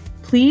today.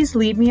 Please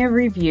leave me a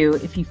review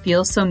if you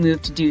feel so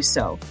moved to do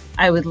so.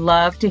 I would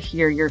love to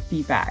hear your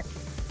feedback.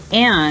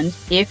 And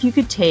if you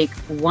could take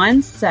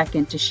 1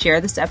 second to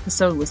share this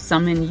episode with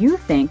someone you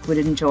think would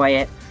enjoy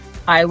it,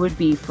 I would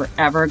be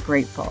forever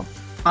grateful.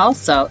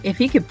 Also, if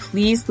you could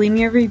please leave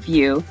me a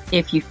review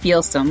if you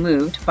feel so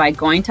moved by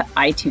going to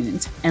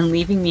iTunes and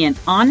leaving me an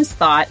honest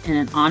thought and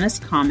an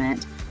honest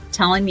comment,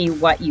 telling me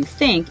what you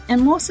think,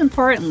 and most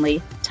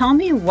importantly, tell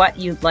me what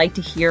you'd like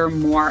to hear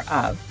more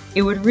of.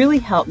 It would really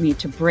help me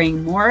to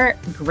bring more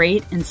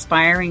great,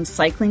 inspiring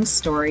cycling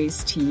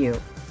stories to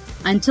you.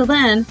 Until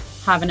then,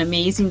 have an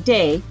amazing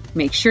day.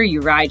 Make sure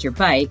you ride your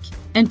bike.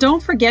 And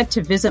don't forget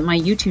to visit my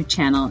YouTube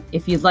channel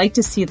if you'd like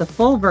to see the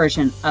full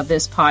version of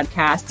this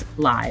podcast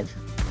live.